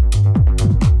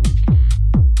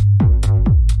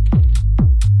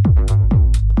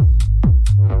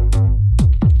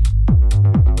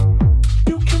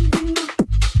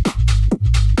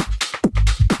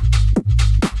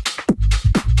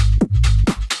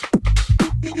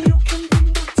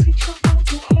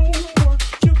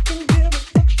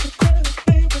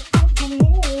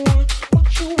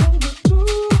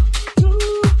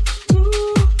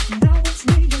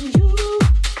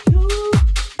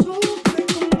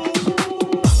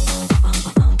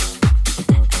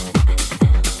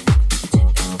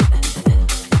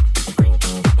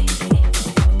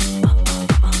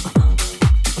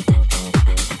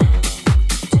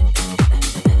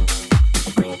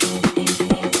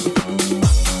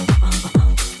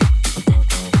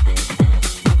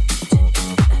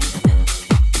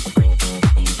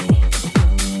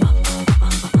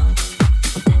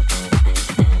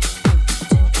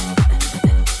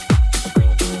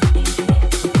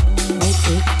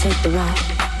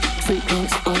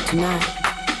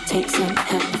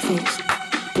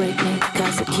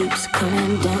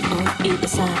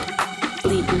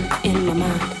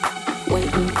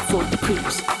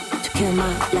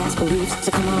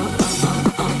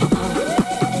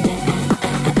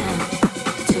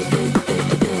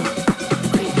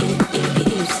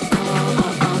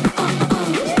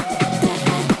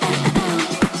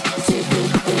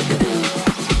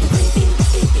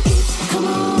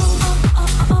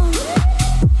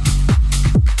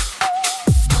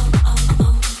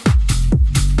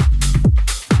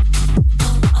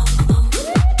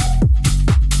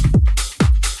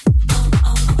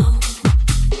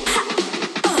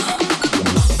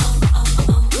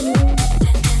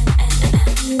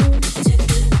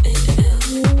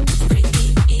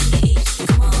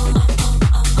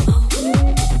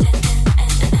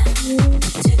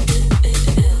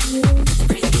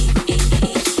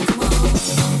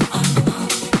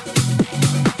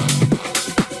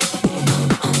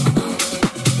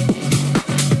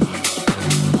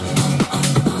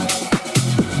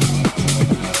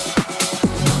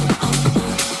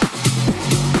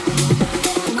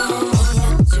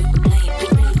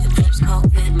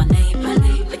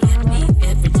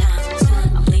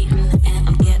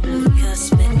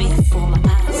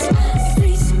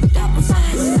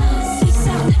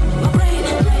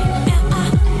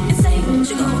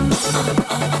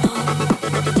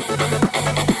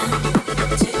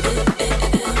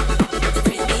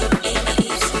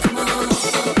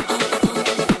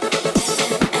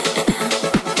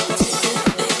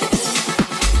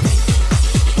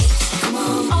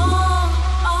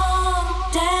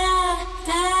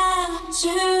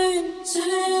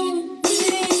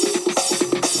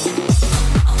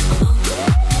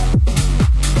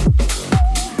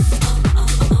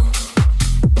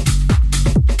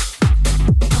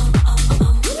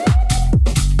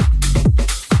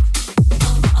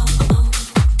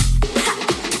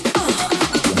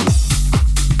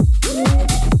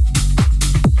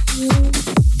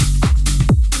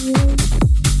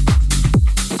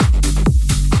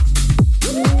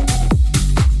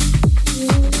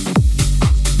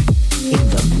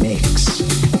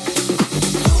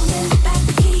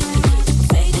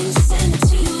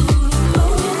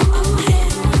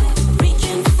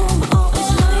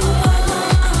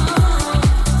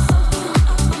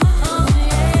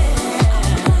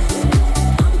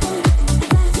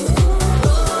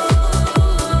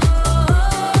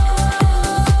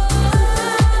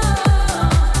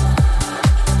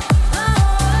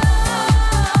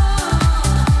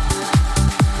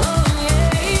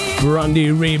 Brand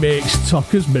new remix,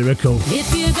 Tokka's Miracle.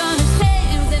 If you're gonna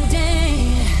save the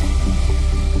day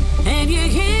and you're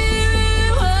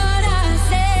hearing what I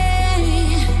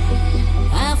say,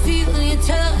 I feel your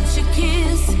touch, your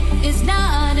kiss is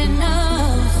not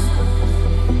enough.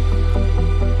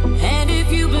 And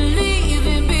if you believe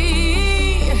in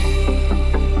me,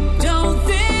 don't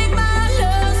think my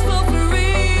love's for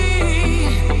free.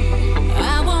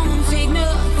 I won't take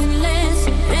nothing less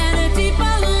than a deeper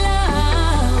love.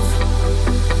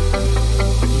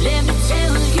 Let me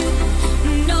tell you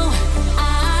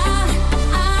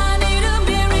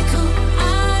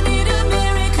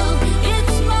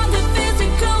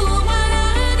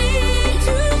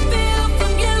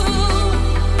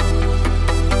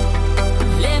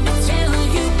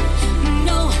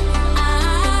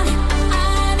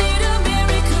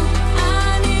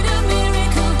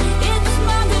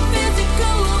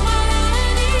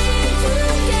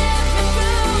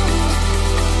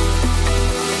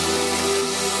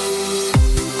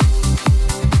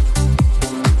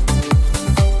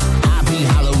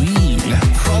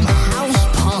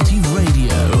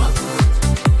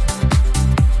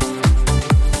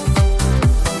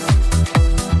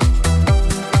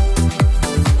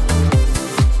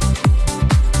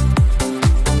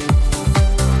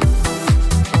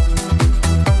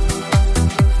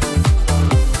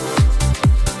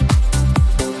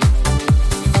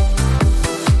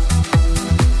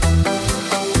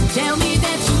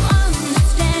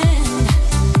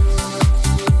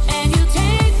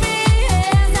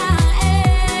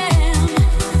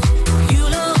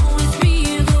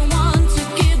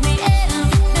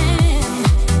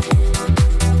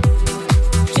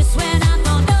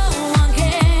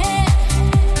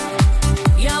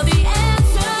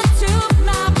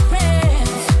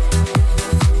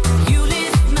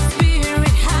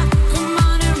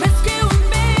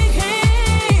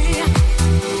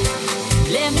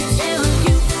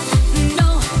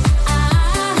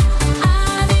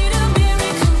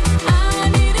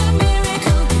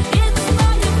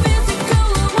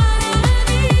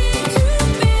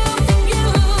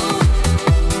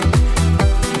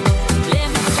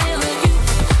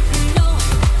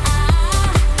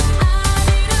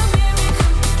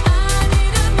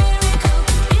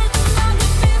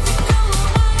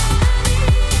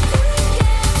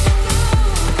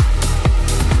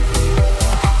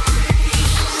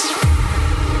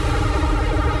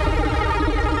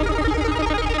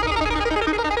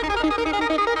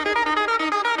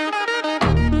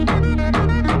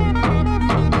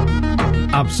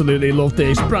absolutely love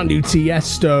this. Brand new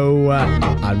Tiesto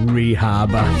and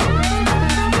Rehab.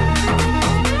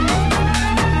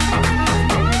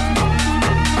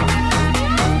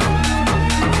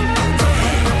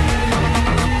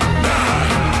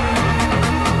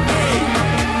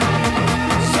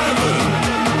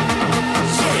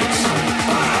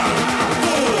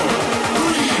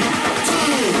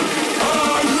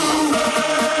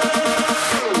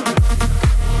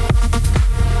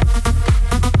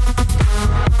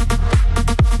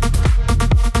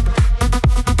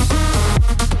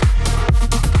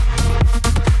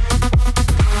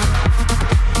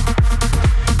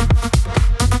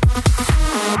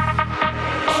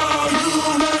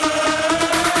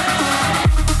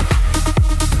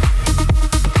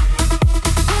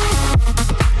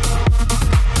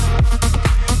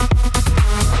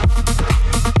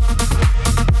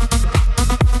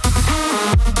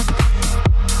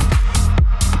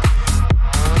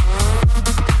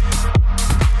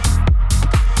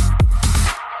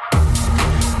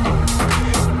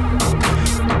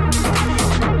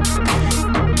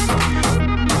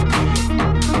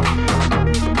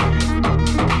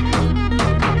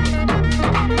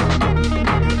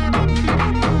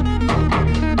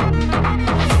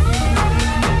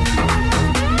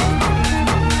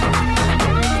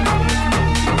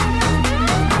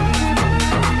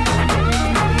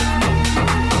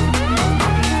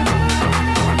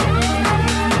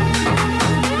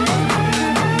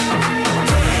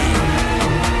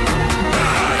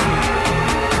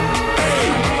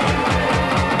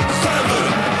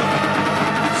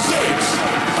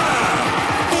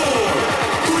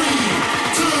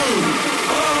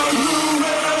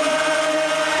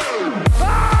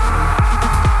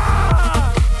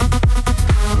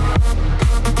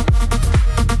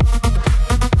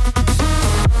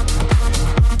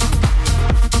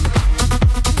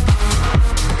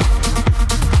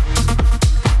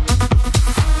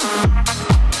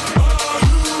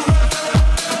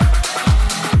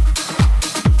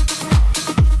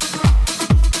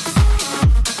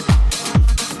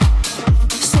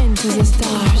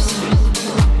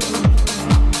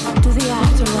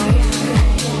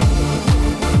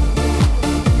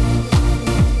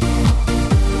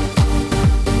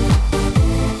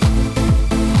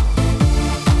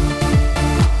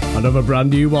 Another brand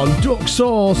new one, Duck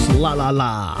Sauce, La La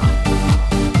La.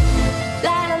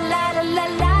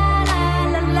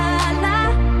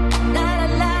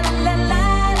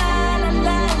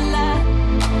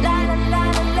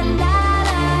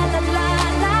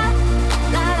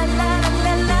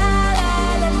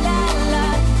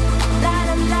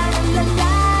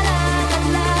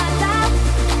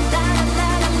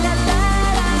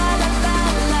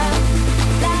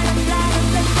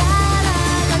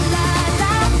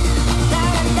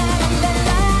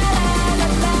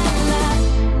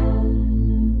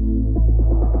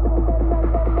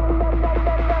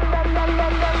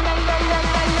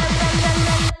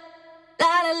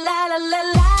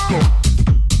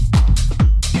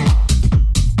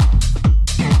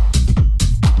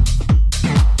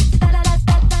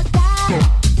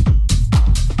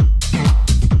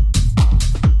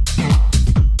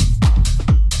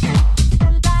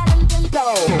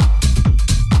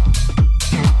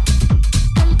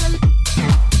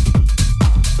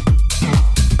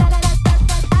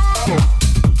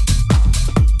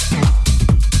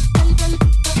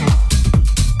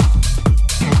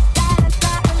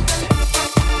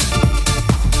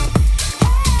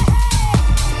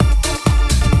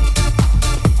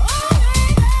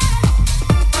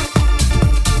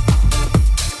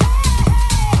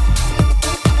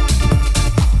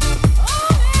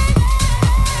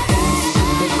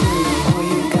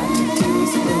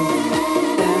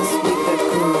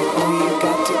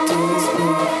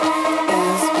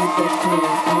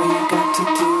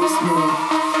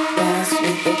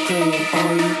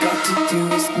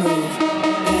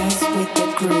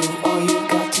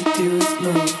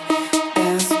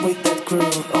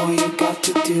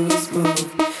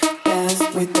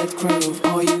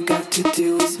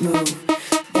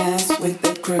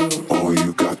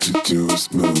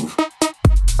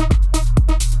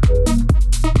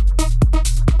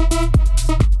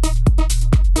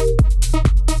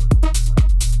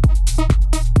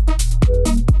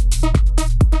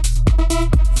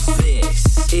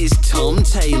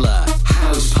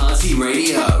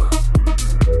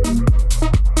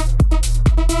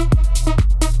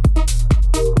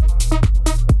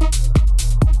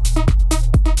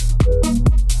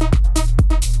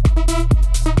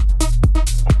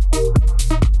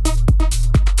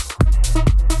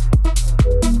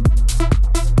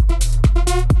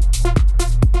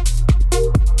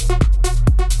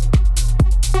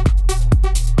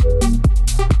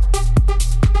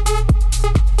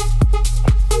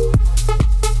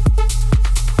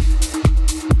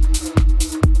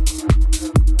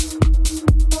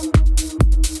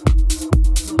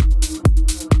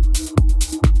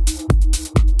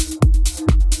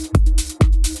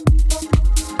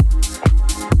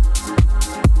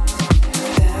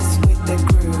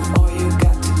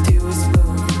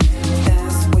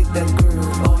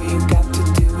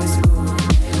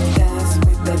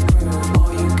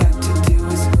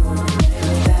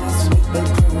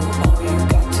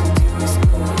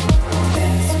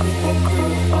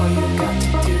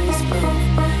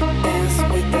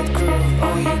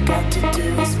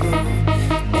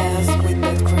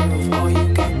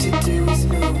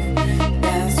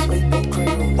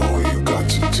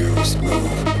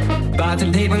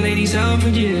 love for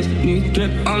years. New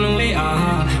drip on the way,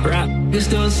 rap, it's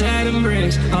still sad and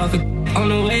bricks. Half on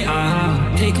the way,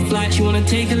 take a flight, you wanna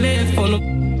take a lift on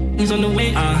the on the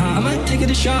way, I might take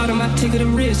it a shot, I might take it a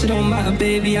risk. It don't matter,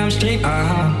 baby, I'm straight,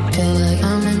 Feel like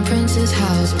I'm in Prince's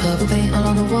house, purple paint all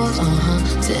on the walls,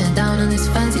 Sitting down on this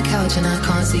fancy couch and I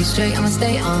can't see straight, I'ma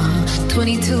stay,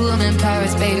 22, I'm in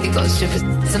Paris, baby, got strippers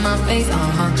in my face,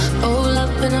 Roll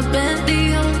up in a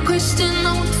Bentley, I'm Christian,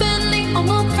 I'm Fendi, I'm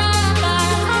on pride.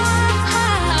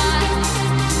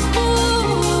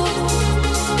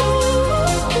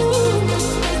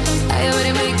 I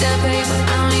already make that paper,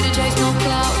 I don't need to chase no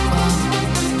clout.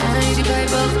 Easy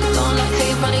paper, don't like it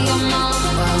in front of your mouth.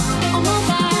 I'm on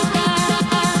fire.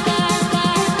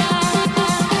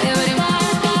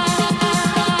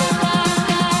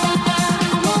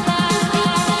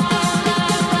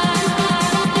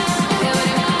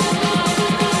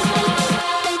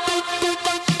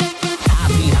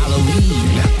 Happy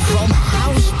Halloween from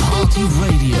House Party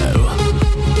Radio.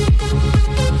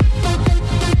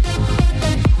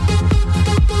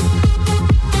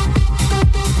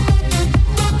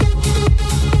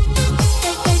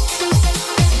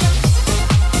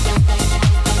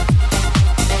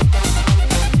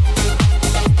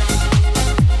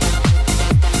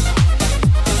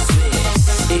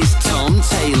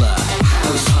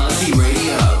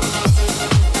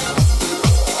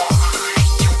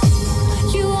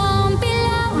 You won't be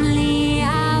lonely,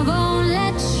 I won't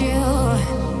let you.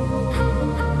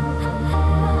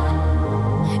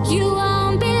 You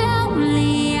won't be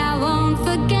lonely, I won't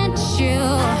forget you.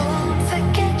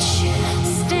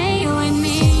 Stay with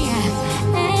me,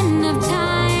 end of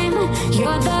time.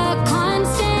 You're the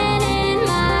constant in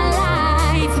my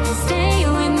life. Stay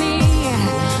with me,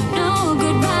 no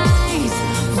goodbyes.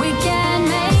 We can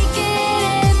make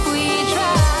it if we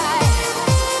try.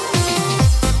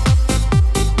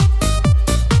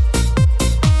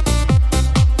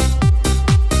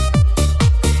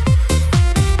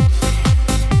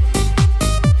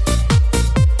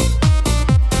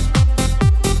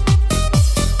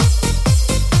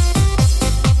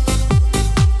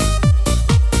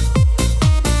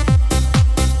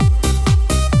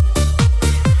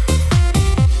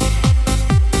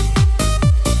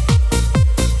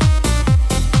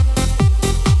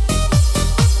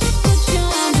 Put your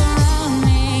arms around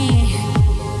me,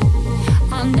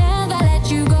 I'll never let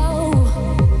you go.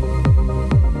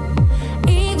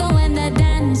 Even when the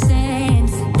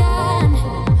dancing's done,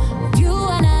 you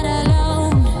are not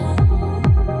alone.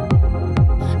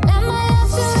 Let my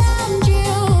arms surround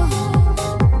you,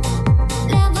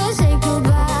 never say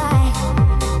goodbye.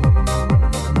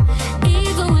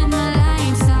 Even when the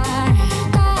lights are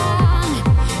gone,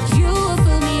 you will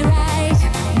feel me right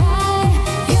by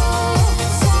your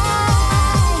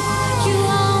side. You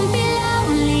won't be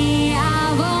lonely, I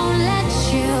won't let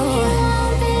you. You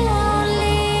won't be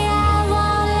lonely, I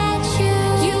won't let you.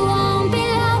 You won't be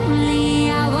lonely,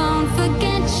 I won't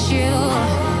forget you.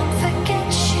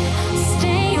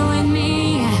 Stay with me,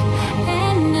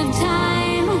 end of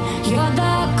time. You're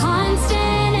the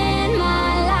constant in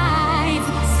my life.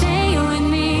 Stay with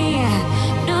me,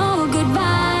 no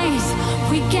goodbyes.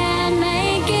 We can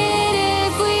make it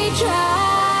if we try.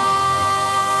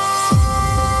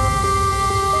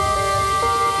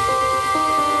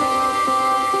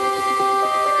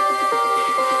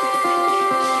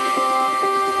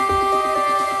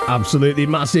 Absolutely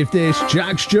massive this.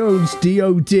 Jax Jones,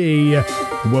 D.O.D.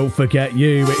 Won't Forget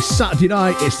You. It's Saturday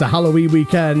night, it's the Halloween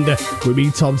weekend with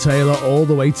me, Tom Taylor, all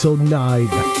the way till 9. You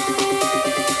won't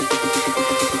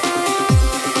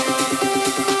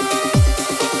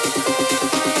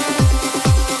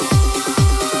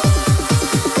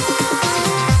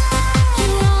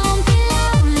be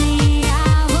lonely,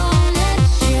 I won't let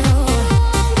you.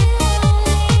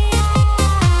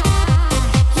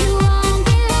 You won't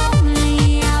be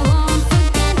lonely, I won't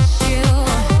forget you.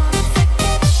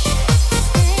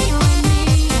 Stay with me,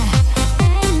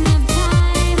 end of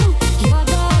time. You're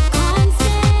the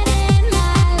constant in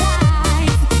my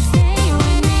life. Stay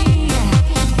with me,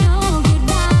 no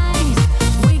goodbyes.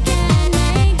 We can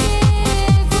make it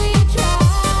if we try.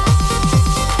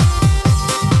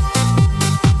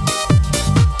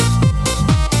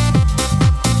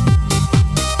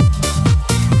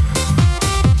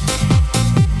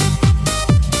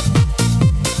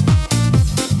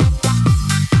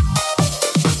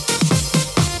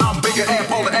 I'm bigger and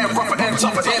bolder and rougher and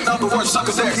tougher. In other words,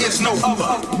 suckers, there is no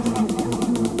other.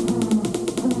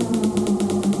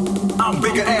 I'm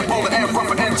bigger and bolder and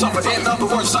rougher and tougher. In other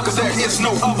words, suckers, there is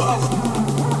no other.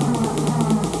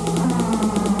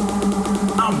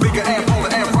 I'm bigger and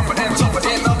bolder and rougher and tougher.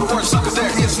 In other words, suckers,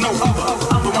 there is no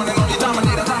other. I'm the one and only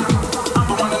dominator.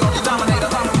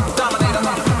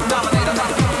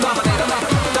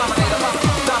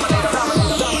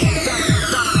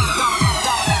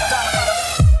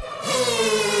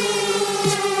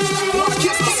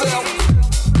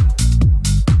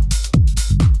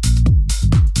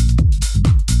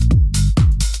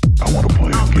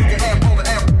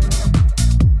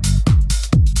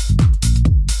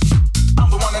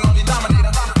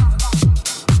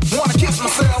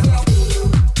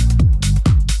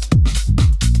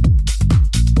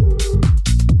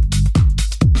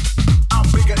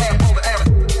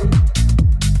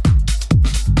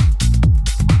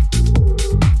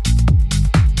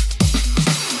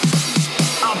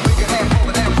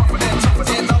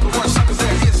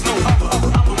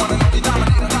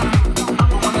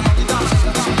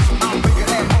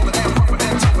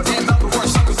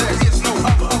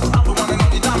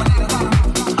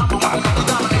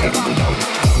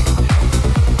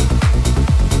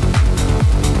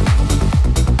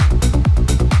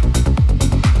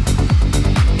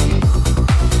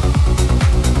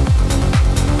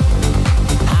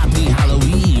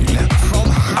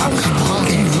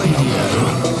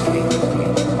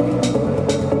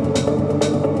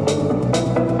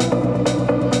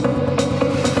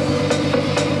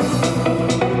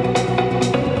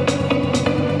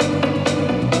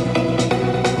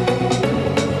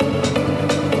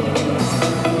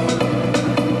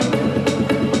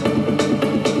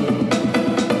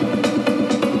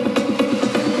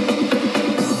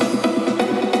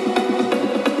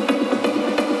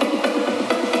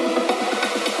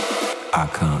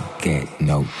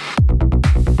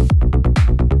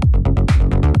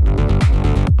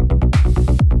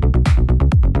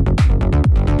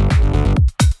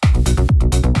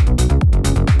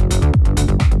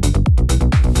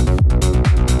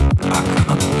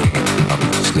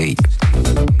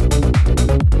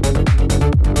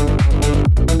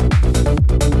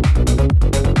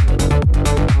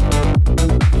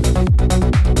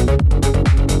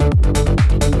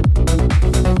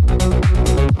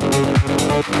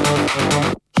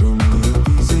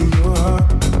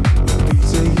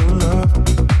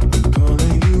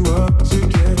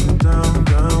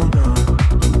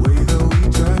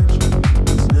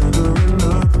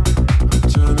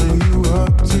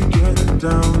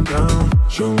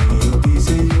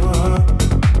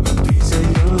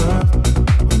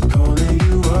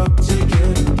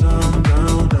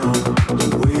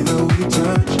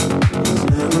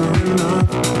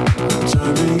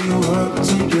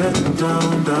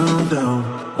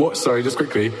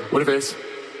 be? What if it's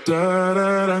da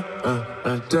da da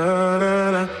da da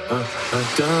da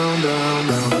down down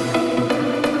down.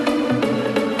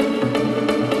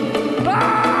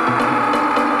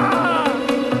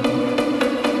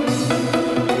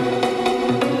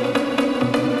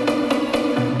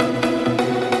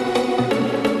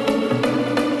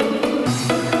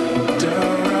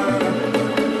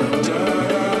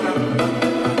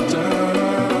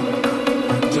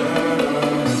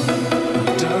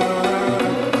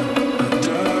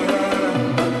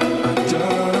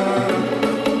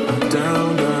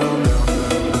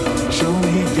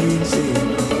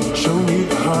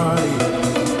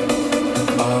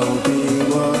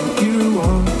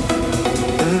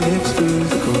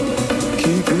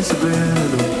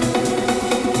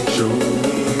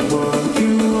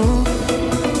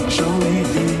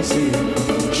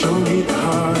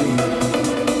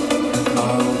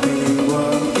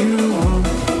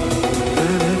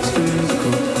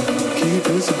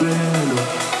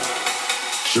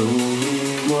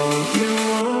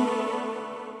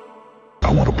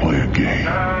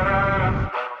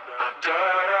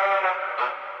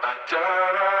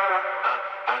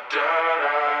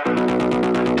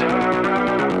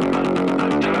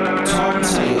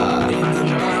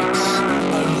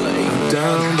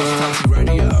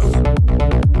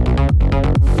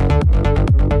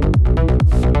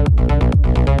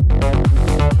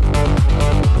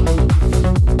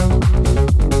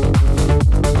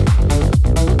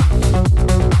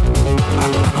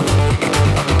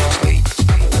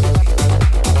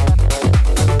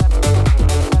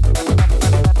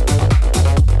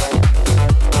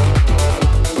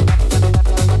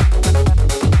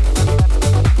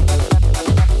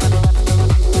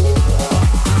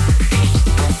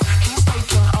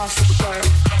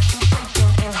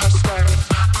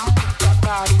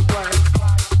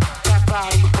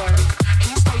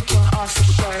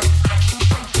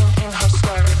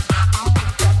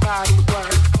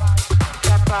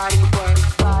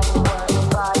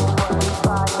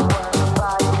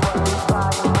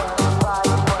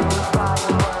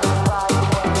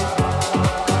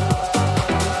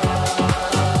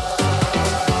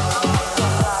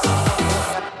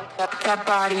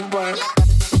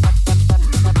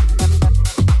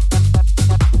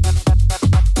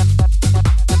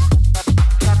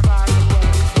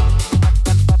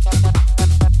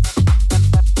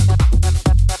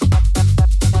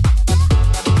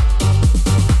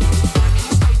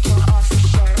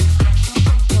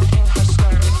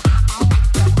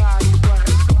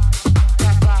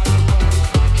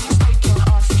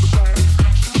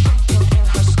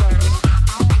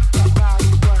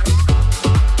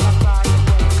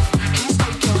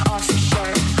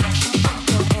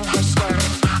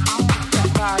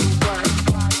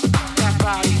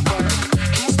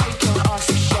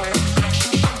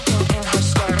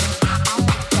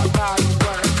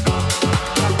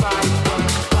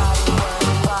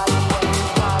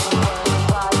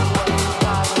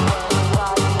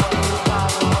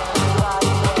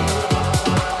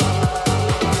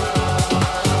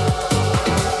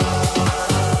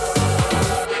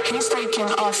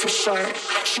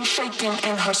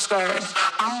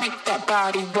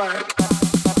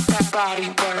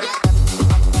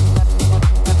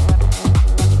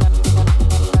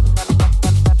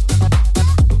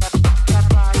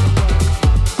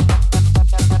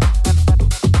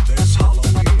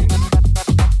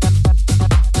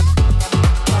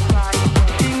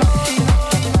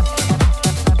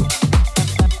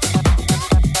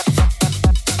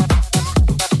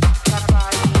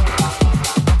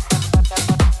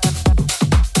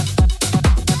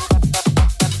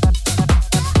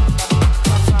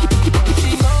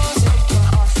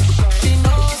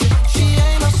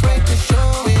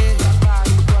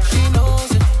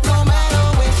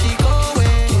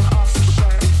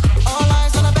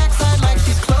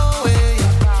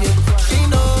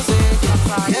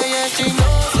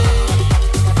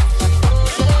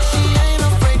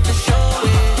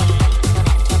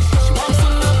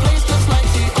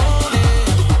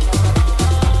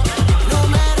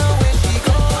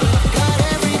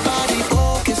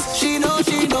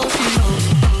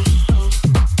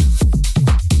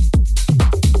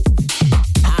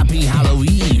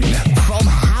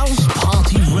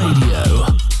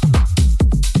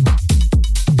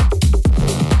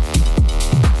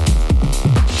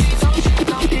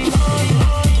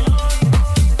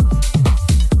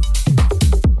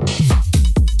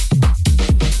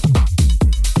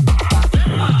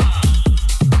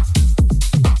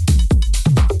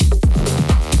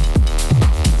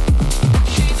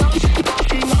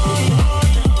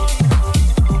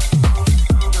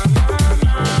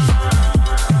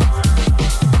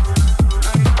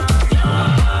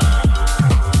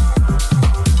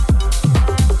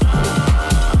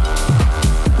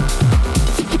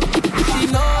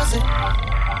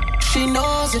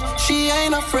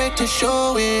 afraid to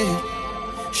show it.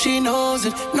 She knows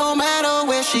it, no matter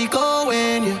where she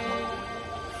going,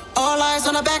 yeah. All eyes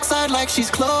on her backside like she's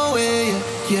Chloe, yeah,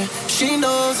 yeah. She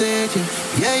knows it, yeah,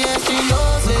 yeah, yeah, she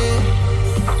knows it.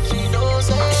 She knows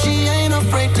it. She ain't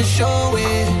afraid to show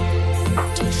it.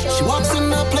 She walks in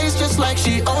the place just like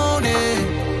she own it.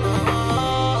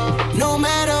 No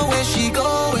matter where she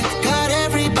going, got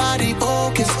everybody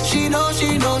focused. She knows,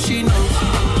 she knows, she knows.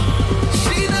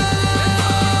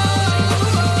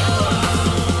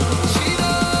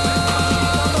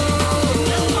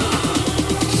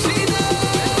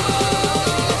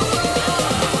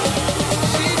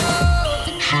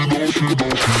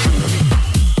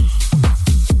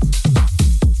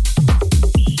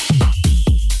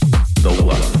 The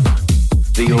one,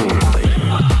 the only,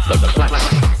 the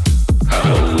classic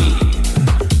Halloween.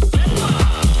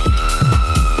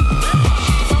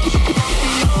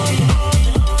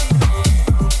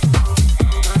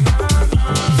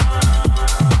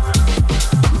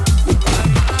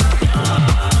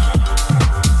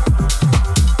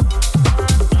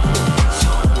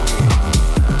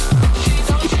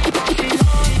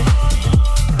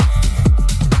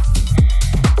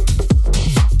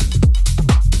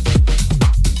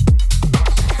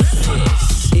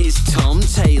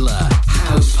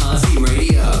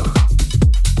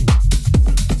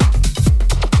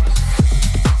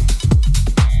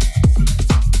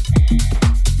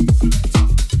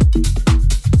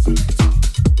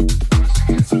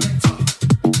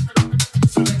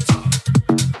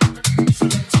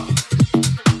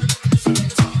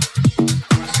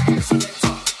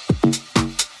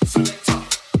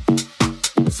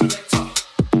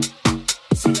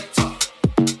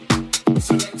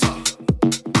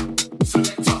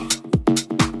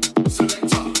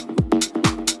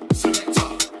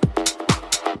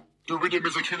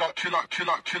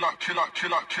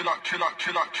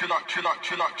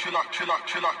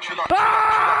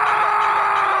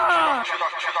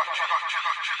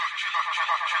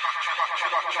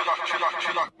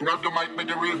 Grab the mic, make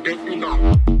the real dead, you know.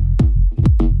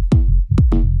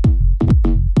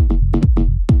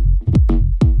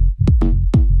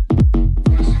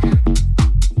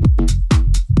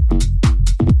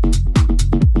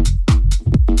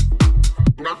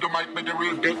 Grab the mic, make the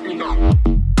real dead, you know.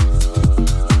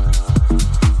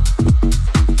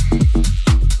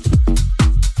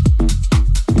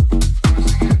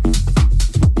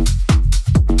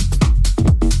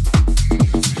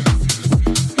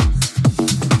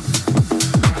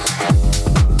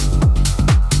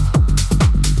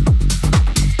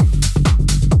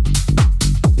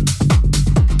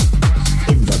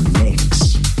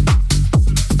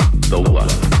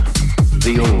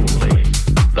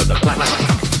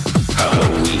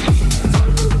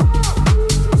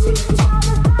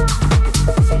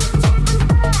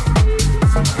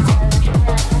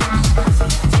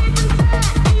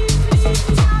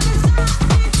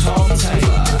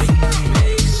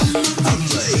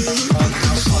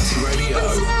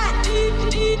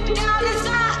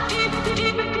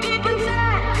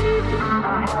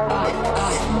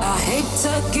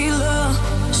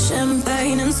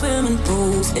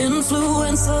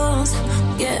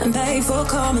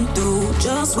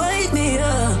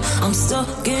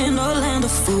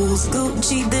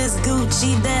 Gucci this,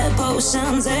 Gucci that,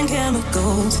 potions and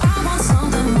chemicals. I want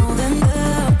something more than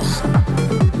that.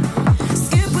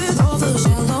 Skip with all the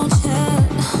shallow chat.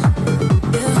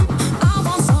 Yeah, I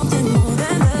want something more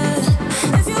than that.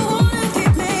 If you wanna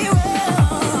keep me real,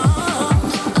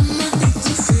 I'ma need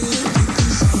to feel it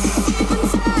deep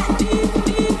inside, deep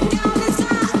down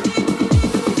inside, deep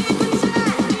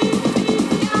inside, deep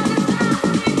down inside.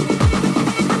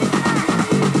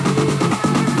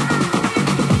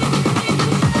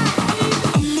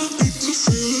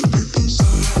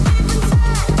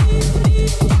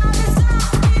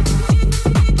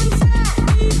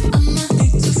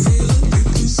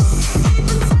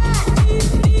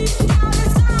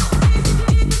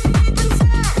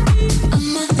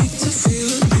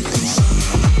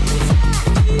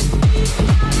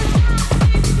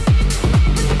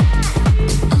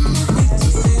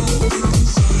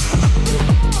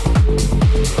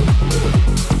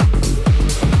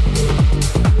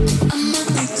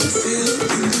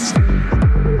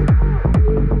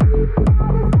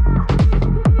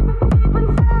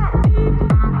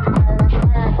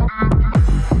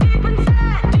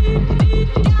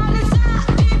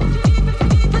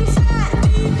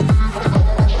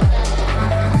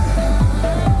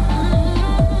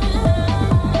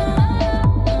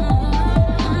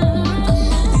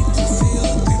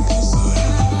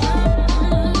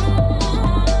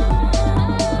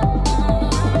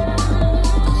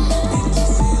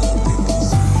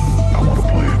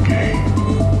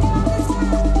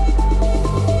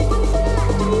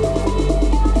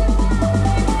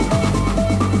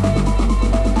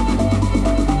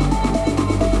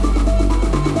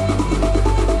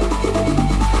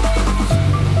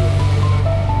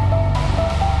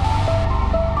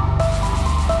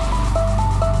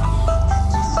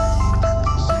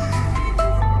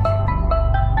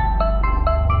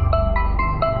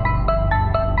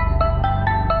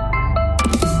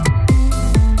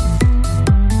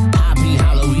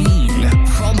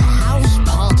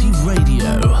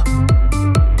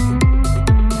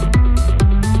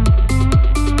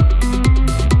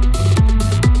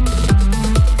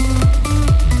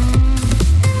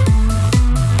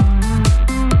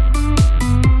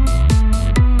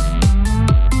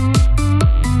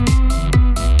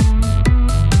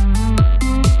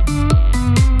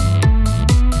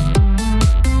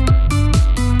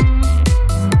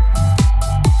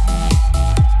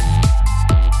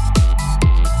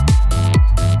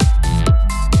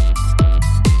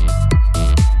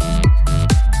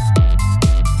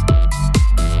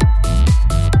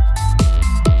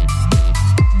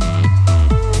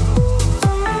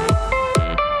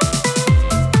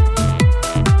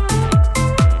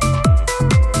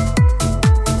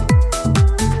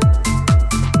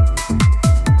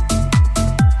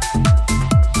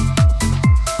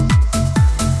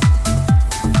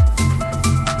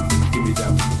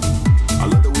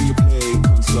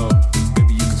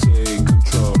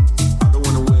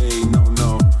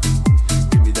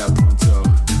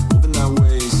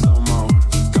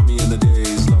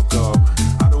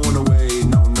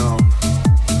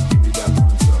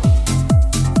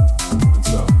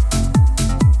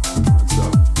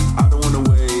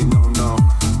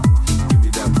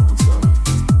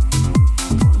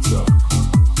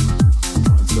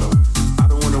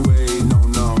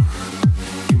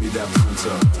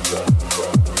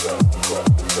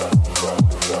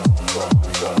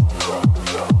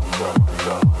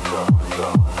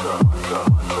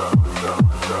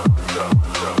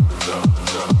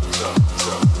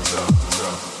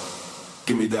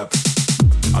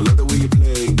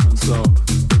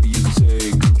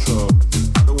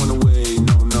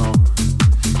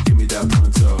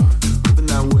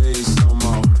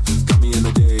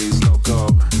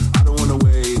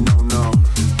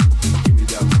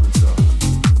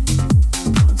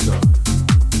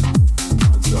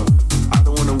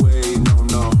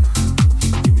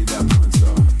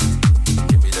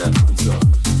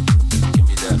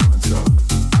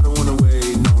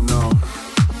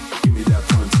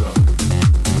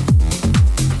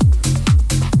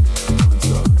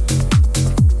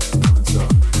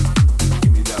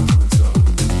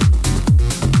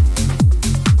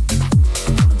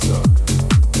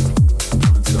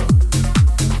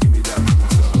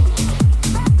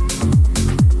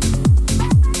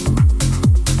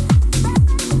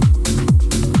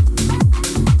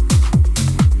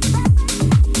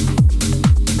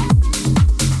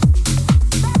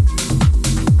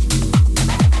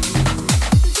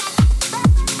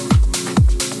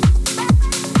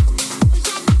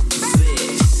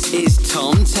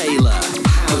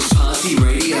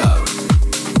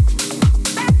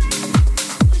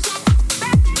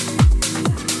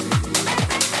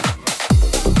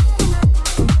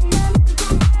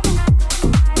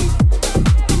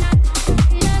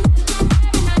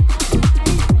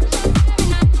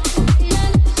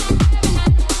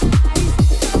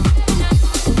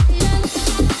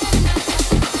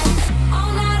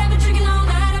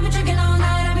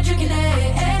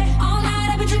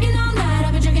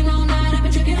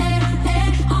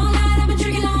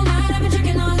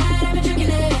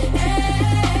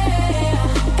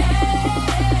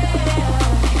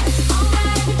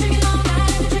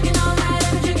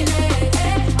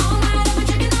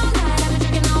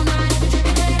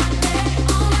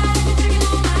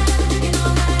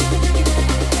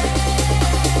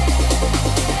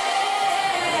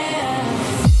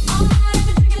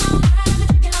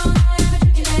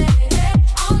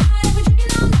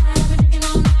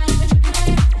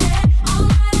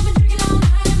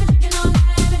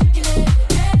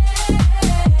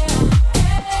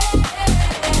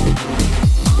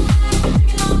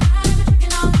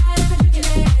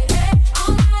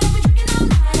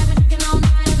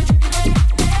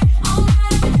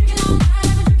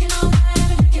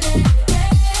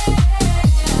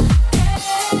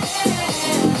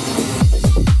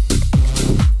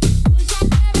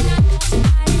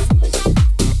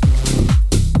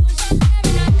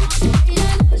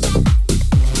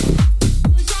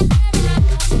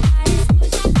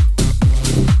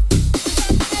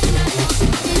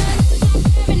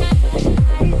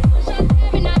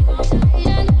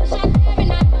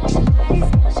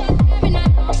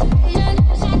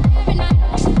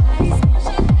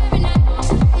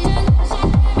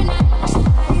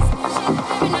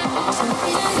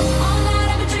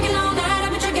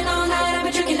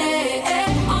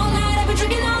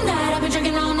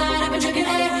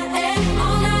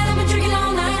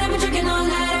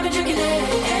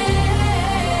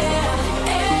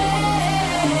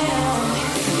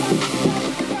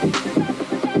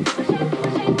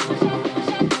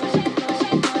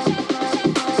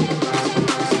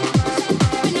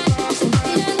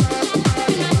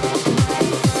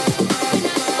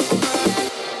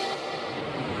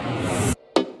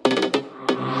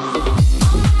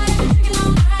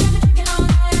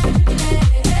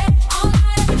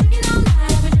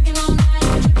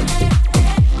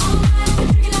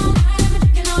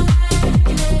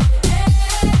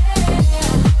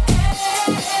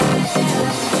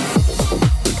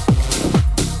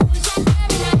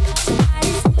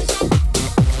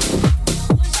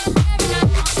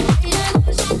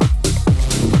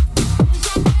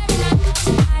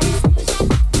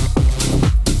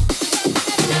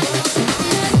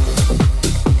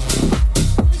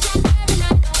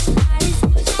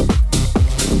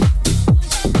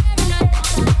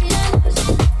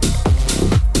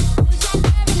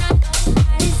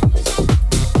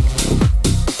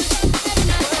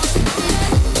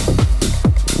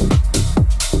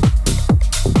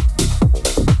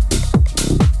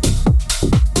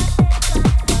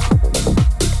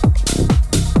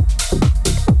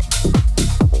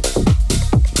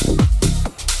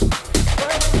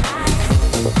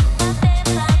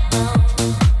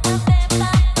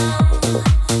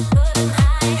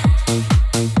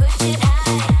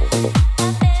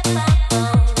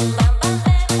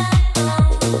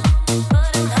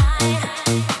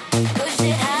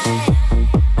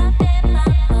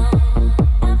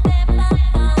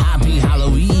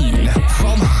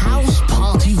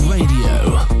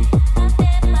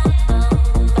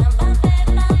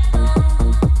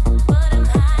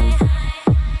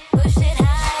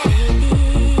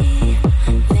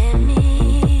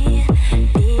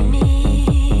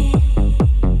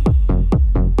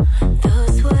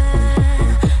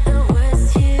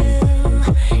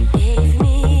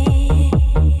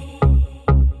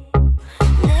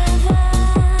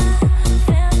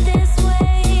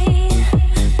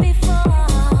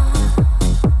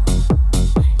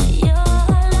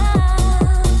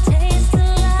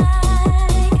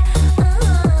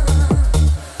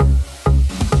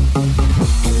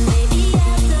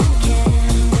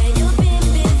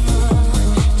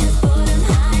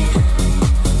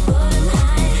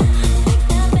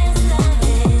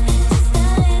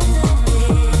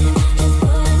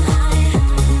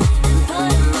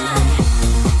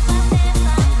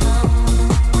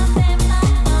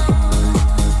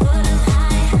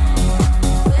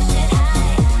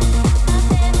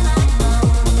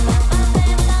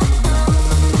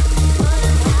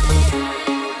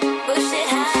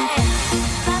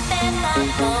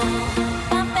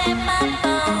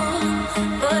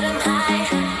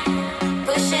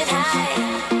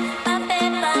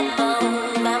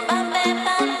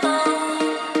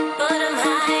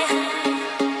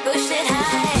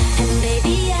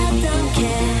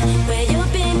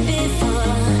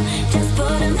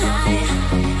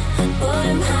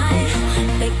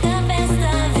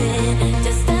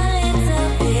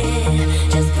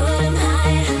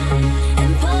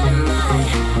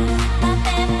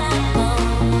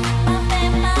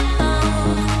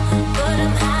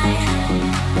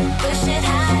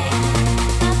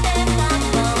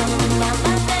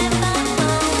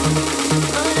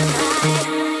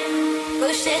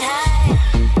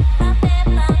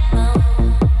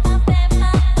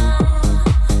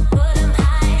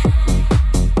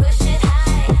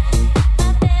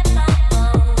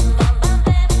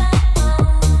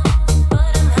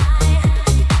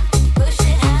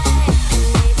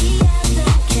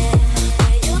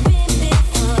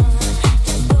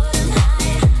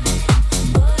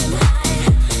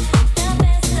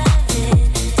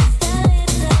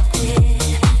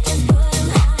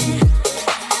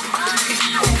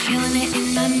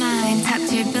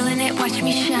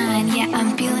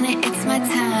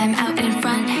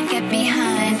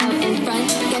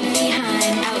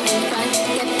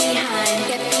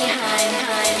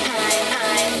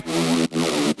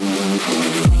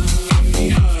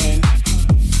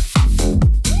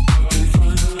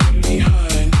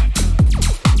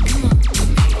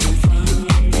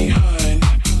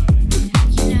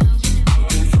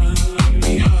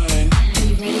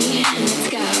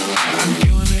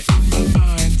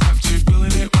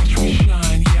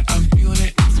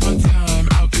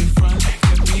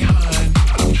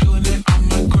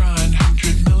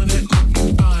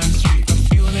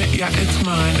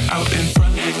 out in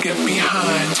front, get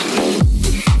behind.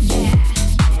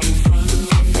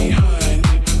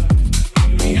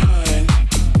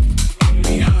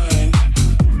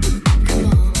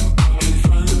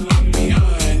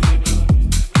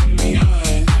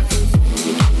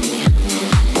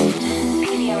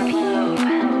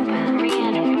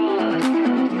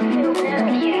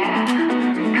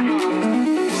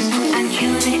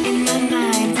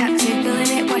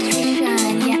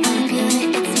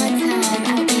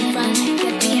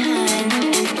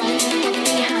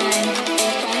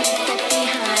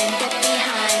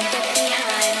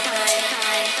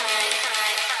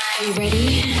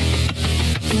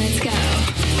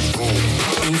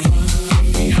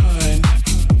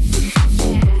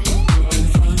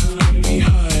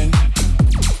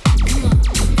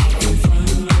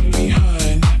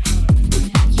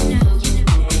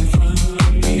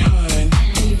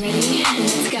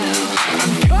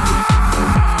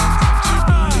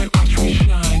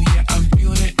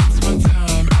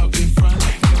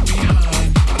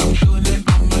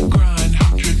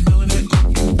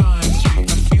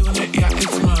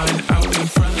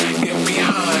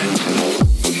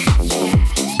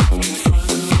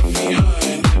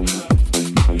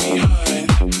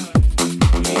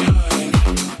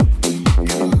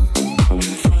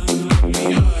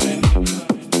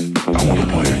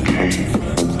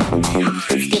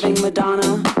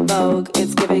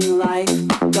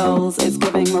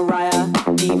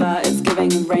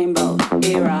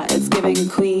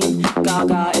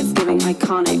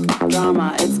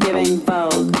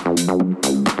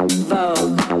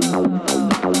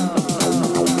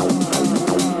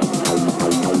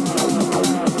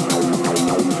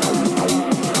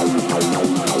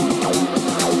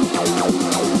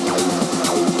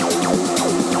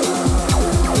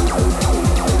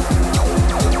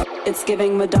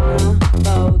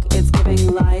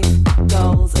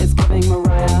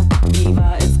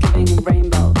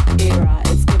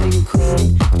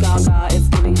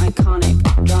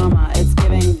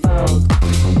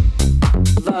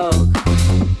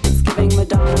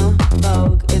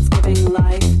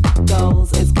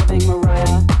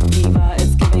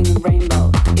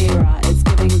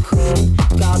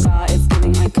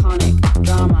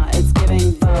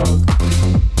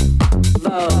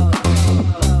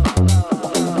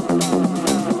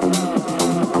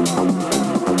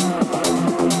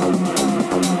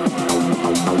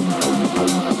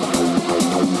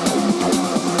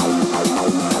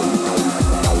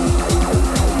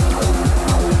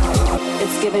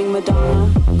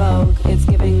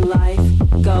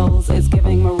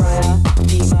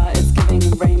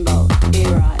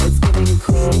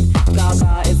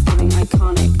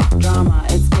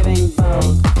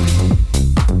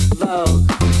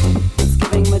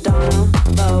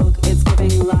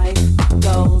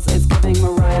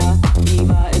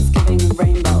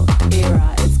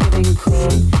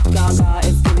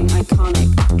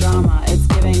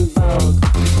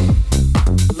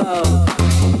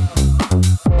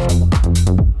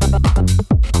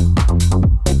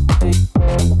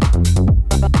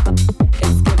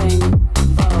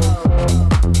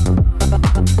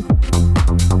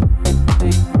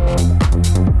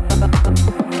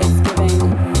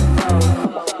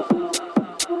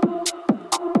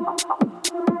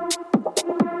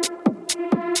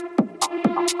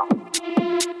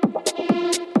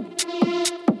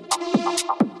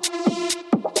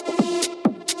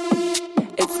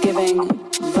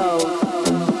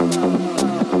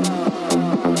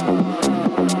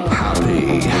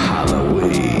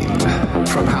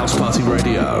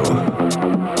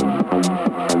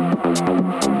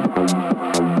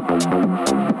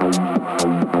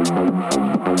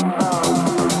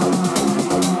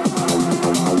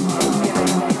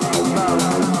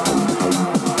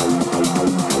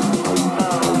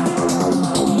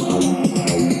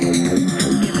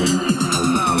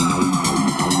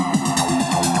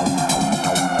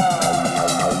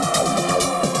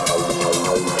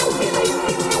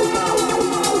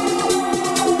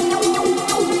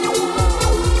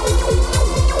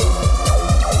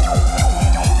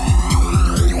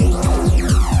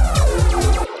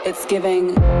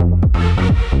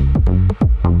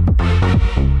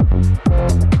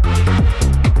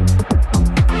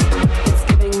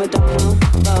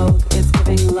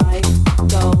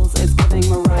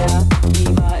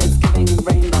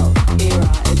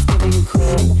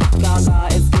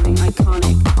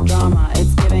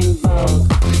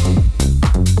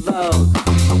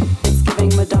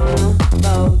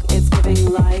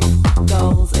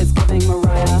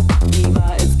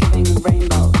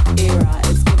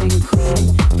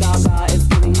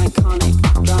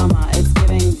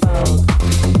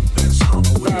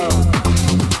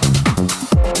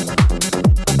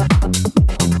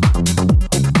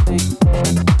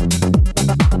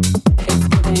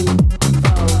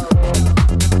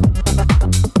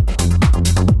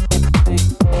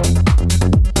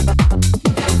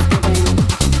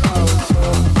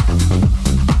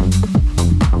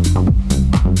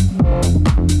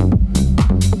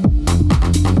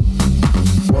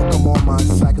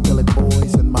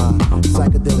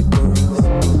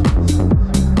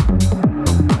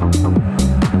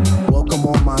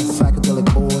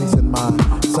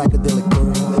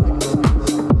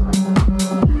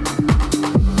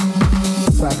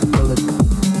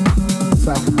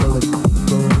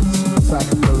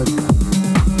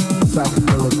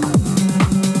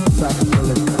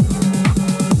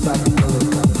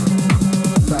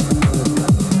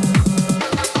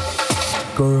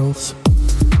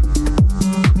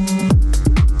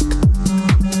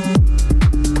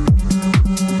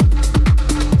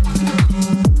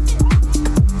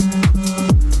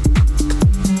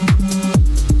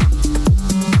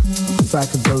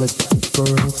 psychedelic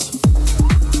girls.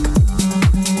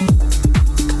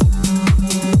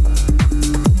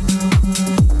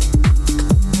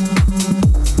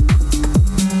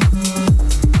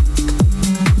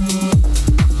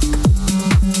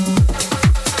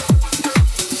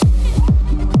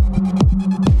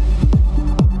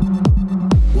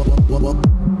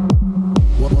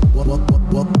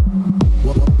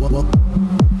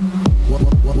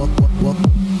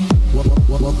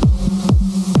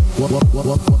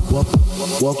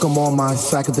 Welcome all my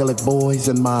psychedelic boys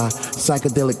and my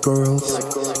psychedelic girls.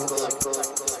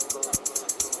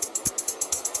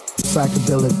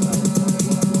 Psychedelic girls.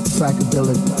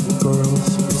 Psychedelic girls.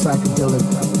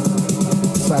 Psychedelic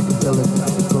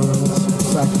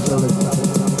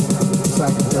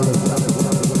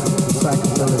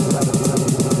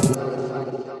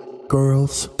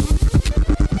girls.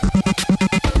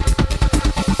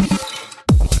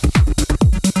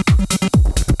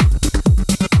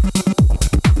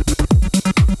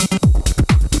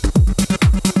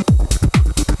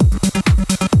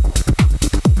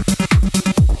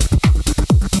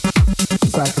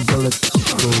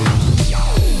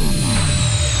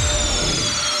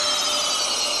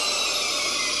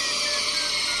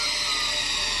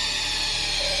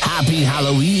 Happy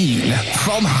Halloween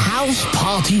from House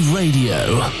Party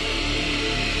Radio.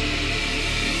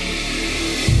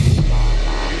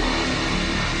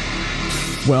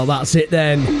 Well, that's it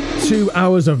then. 2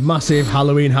 hours of massive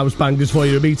Halloween house bangers for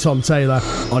you. Me, Tom Taylor,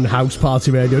 on House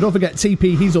Party Radio. Don't forget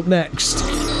TP, he's up next.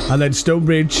 And then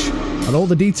Stonebridge. And all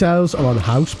the details are on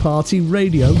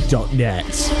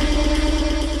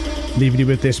housepartyradio.net. Leaving you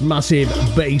with this massive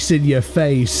bass in your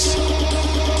face.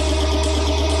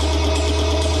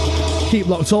 Keep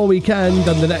locked all weekend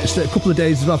and the next couple of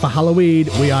days as well for Halloween.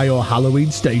 We are your Halloween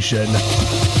station.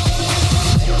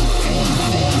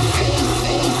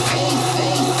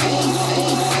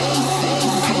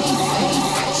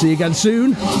 See you again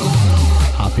soon.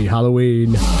 Happy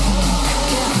Halloween.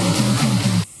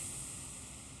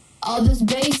 All this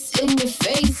bass in your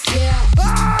face, yeah.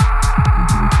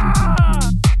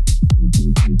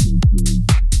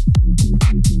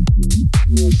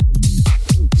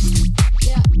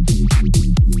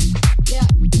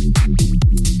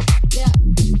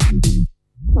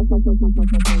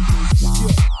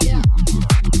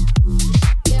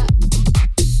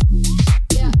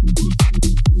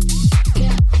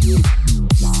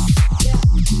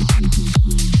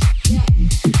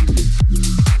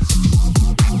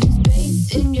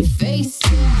 In your face.